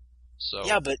time. So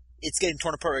yeah, but it's getting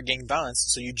torn apart by gang violence,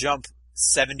 so you jump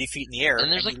 70 feet in the air,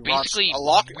 and there's and like basically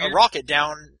a rocket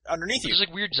down underneath you. There's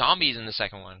like weird zombies in the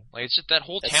second one. Like, it's just that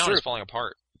whole town is falling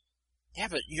apart. Yeah,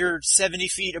 but you're 70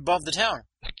 feet above the town.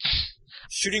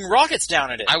 Shooting rockets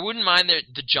down at it. I wouldn't mind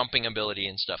the jumping ability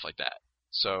and stuff like that.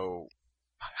 So,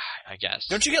 I guess.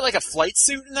 Don't you get like a flight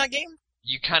suit in that game?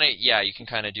 You can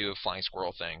kind of do a flying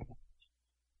squirrel thing.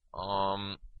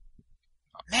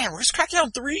 Man, where's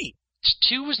Crackdown 3?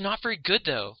 2 was not very good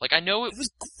though. Like, I know it was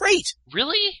great.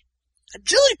 Really?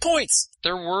 Agility points!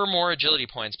 There were more agility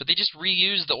points, but they just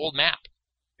reused the old map.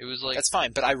 It was like... That's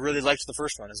fine, but I really liked the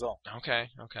first one as well. Okay.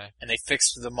 And they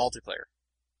fixed the multiplayer.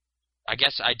 I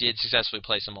guess I did successfully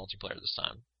play some multiplayer this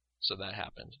time, so that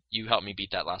happened. You helped me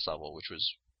beat that last level, which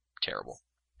was terrible.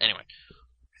 Anyway.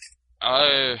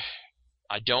 I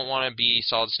don't want to be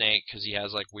Solid Snake, because he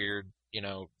has, like, weird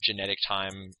genetic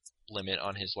time limit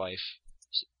on his life.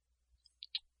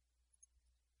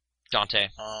 Dante.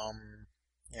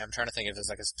 Yeah, I'm trying to think if there's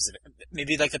like a specific,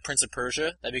 maybe like the Prince of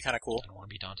Persia. That'd be kind of cool. I don't want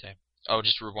to be Dante. Oh,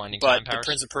 just rewinding But time powers? the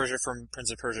Prince of Persia from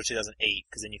Prince of Persia 2008,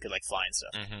 because then you could like fly and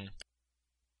stuff. Mm-hmm.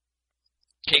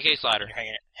 KK Slider.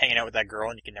 You're hanging out with that girl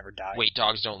and you can never die. Wait,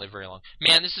 dogs don't live very long.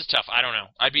 Man, this is tough. I don't know.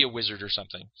 I'd be a wizard or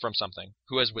something. From something.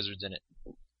 Who has wizards in it?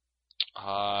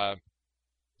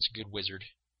 It's a good wizard.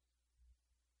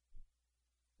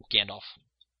 Gandalf.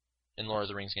 In Lord of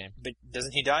the Rings game. But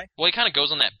doesn't he die? Well, he kind of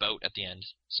goes on that boat at the end,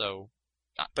 so...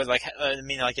 But like, I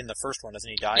mean, like in the first one, doesn't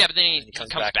he die? Yeah, but then he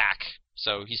comes back,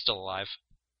 so he's still alive.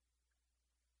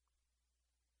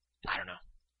 I don't know.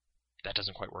 That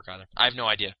doesn't quite work either. I have no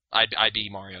idea. I'd be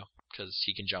Mario, because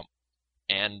he can jump.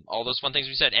 And all those fun things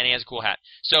we said, and he has a cool hat.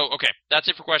 So, okay, that's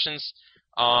it for questions.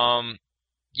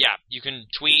 Yeah, you can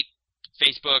tweet,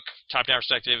 Facebook, Top Down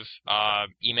Perspective,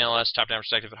 email us,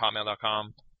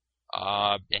 topdownperspective@hotmail.com.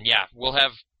 And yeah, we'll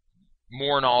have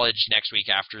more knowledge next week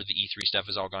after the E3 stuff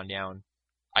has all gone down.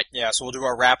 Yeah, so we'll do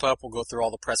our wrap-up. We'll go through all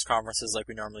the press conferences like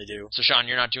we normally do. So, Sean,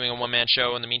 you're not doing a one-man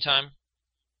show in the meantime?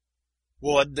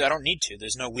 Well, I don't need to.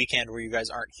 There's no weekend where you guys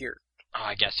aren't here. Oh,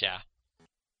 I guess, yeah.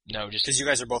 No, just... Because you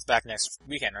guys are both back next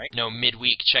weekend, right? No,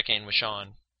 midweek check-in with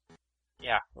Sean.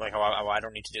 Yeah, like I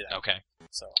don't need to do that. Okay.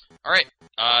 So. All right.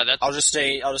 That's... I'll just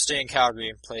stay in Calgary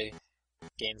and play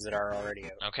games that are already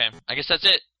out. Okay. I guess that's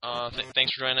it.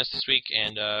 Thanks for joining us this week,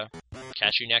 and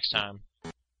catch you next time.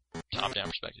 Top Down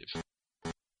Perspective.